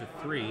 focusing for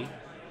 3.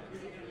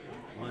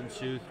 1,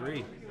 2,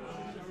 3.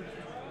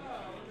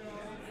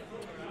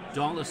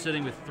 Dauntless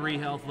sitting with 3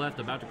 health left,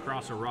 about to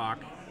cross a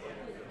rock.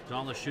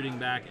 Dauntless shooting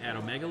back at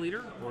Omega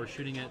Leader or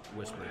shooting at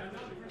Whisper.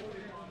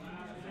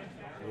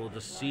 We'll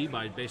just see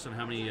based on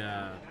how many...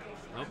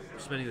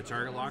 spending the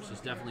target locks.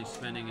 He's definitely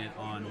spending it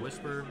on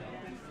Whisper.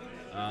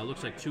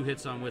 Looks like 2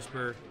 hits on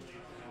Whisper.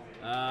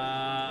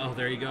 Oh,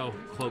 there you go.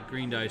 Cloak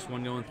green dice,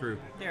 1 going through.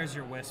 There's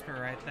your Whisper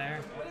right there.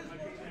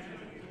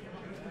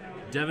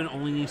 Devon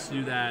only needs to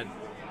do that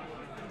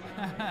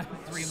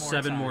 3 more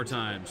 7 times. more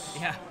times.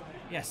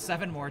 Yeah,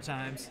 7 more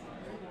times.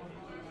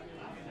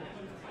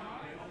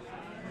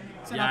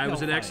 Yeah, it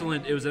was an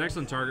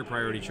excellent target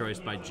priority choice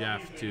by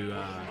Jeff to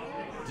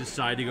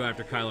decide to go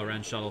after Kylo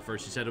Ren's shuttle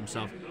first. He said to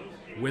himself,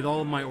 with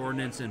all of my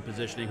ordnance and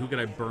positioning, who could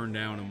I burn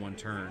down in one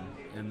turn?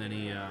 And then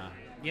he...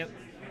 Yep.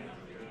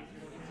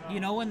 You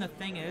know, and the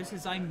thing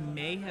is I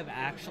may have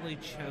actually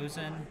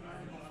chosen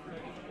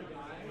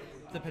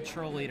the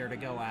patrol leader to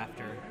go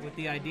after, with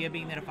the idea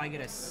being that if I get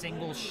a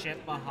single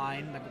ship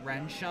behind the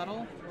Ren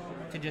shuttle,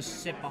 to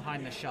just sit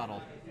behind the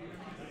shuttle.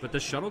 But the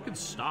shuttle could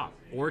stop,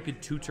 or it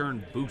could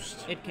 2-turn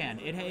boost. It can.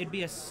 It'd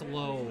be a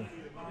slow...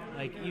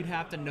 Like, you'd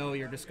have to know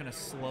you're just going to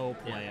slow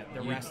play it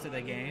the rest of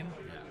the game.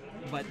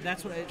 Yeah. But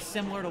that's what it's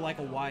similar to like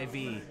a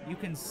YV. You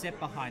can sit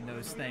behind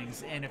those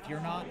things, and if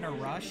you're not in a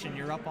rush and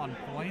you're up on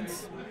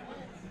points...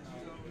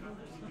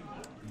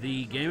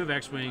 The game of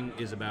X-Wing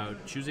is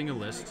about choosing a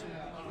list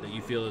that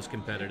you feel is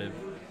competitive,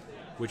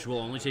 which will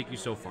only take you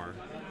so far.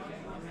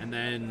 And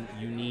then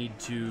you need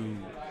to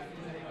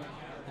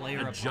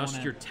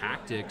adjust your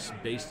tactics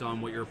based on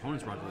what your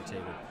opponent's brought to the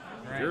table.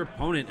 Right. If your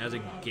opponent has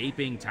a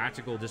gaping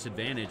tactical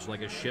disadvantage,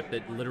 like a ship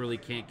that literally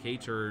can't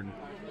K-turn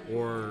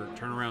or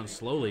turn around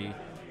slowly,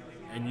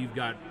 and you've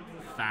got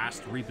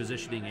fast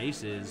repositioning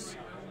aces,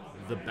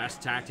 the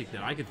best tactic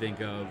that I could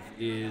think of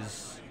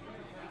is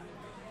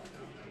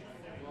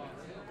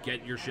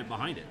get your ship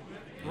behind it.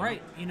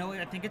 Right. You know,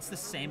 I think it's the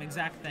same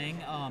exact thing.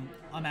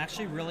 I'm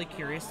actually really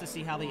curious to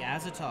see how the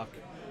Azatuk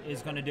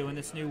is going to do in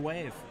this new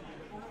wave.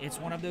 It's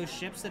one of those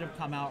ships that have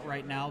come out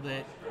right now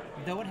that,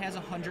 though it has a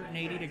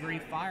 180-degree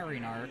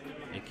firing arc,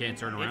 it can't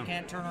turn around. It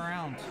can't turn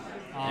around.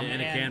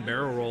 And it can't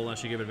barrel roll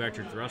unless you give it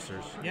vectored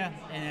thrusters. Yeah,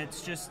 and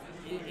it's just,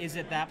 is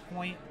at that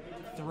point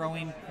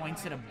throwing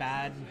points at a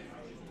bad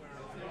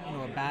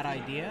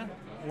idea?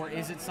 Or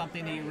is it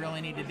something that you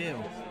really need to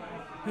do?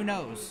 Who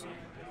knows?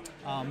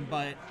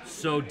 But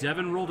so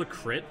Devon rolled a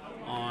crit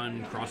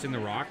on crossing the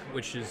rock,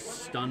 which is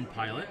stun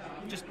pilot.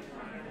 Just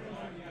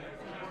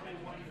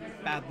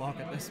bad luck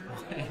at this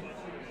point.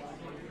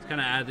 It's kind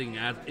of adding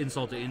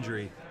insult to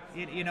injury.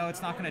 You know,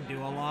 it's not going to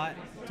do a lot,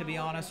 to be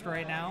honest,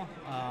 right now.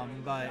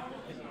 But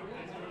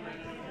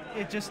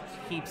it just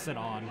keeps it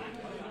on.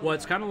 Well,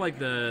 it's kind of like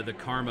the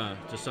karma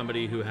to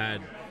somebody who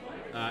had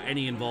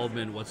any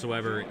involvement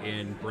whatsoever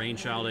in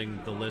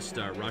brainchilding the list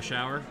Rush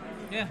Hour.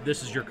 Yeah.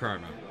 This is your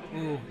karma.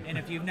 Ooh, and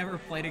if you've never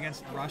played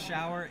against Rush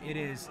Hour, it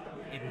is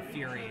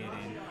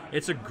infuriating.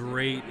 It's a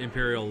great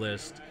Imperial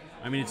list.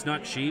 I mean, it's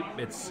not cheap.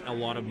 It's a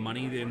lot of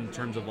money in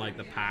terms of like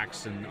the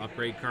packs and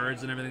upgrade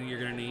cards and everything that you're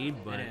going to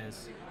need. But it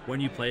is.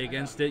 When you play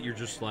against it, you're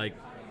just like,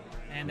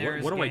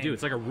 what do I do?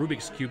 It's like a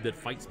Rubik's Cube that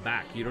fights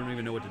back. You don't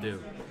even know what to do.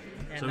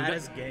 And so that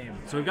is game.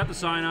 So we've got the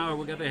sign-out,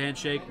 we've got the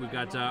handshake, we've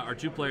got our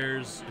two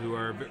players who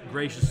are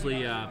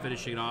graciously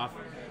finishing it off.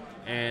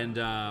 And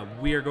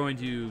we are going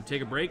to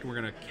take a break, and we're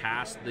going to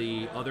cast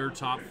the other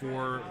top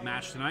 4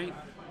 match tonight,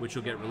 which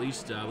will get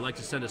released. We'd like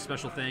to send a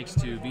special thanks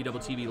to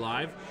VTV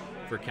Live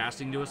for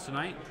casting to us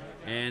tonight.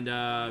 And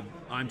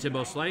I'm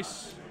Timbo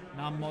Slice.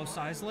 And I'm Mo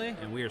Sisley.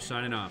 And we are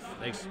signing off.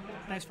 Thanks.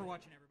 Thanks for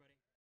watching, everyone.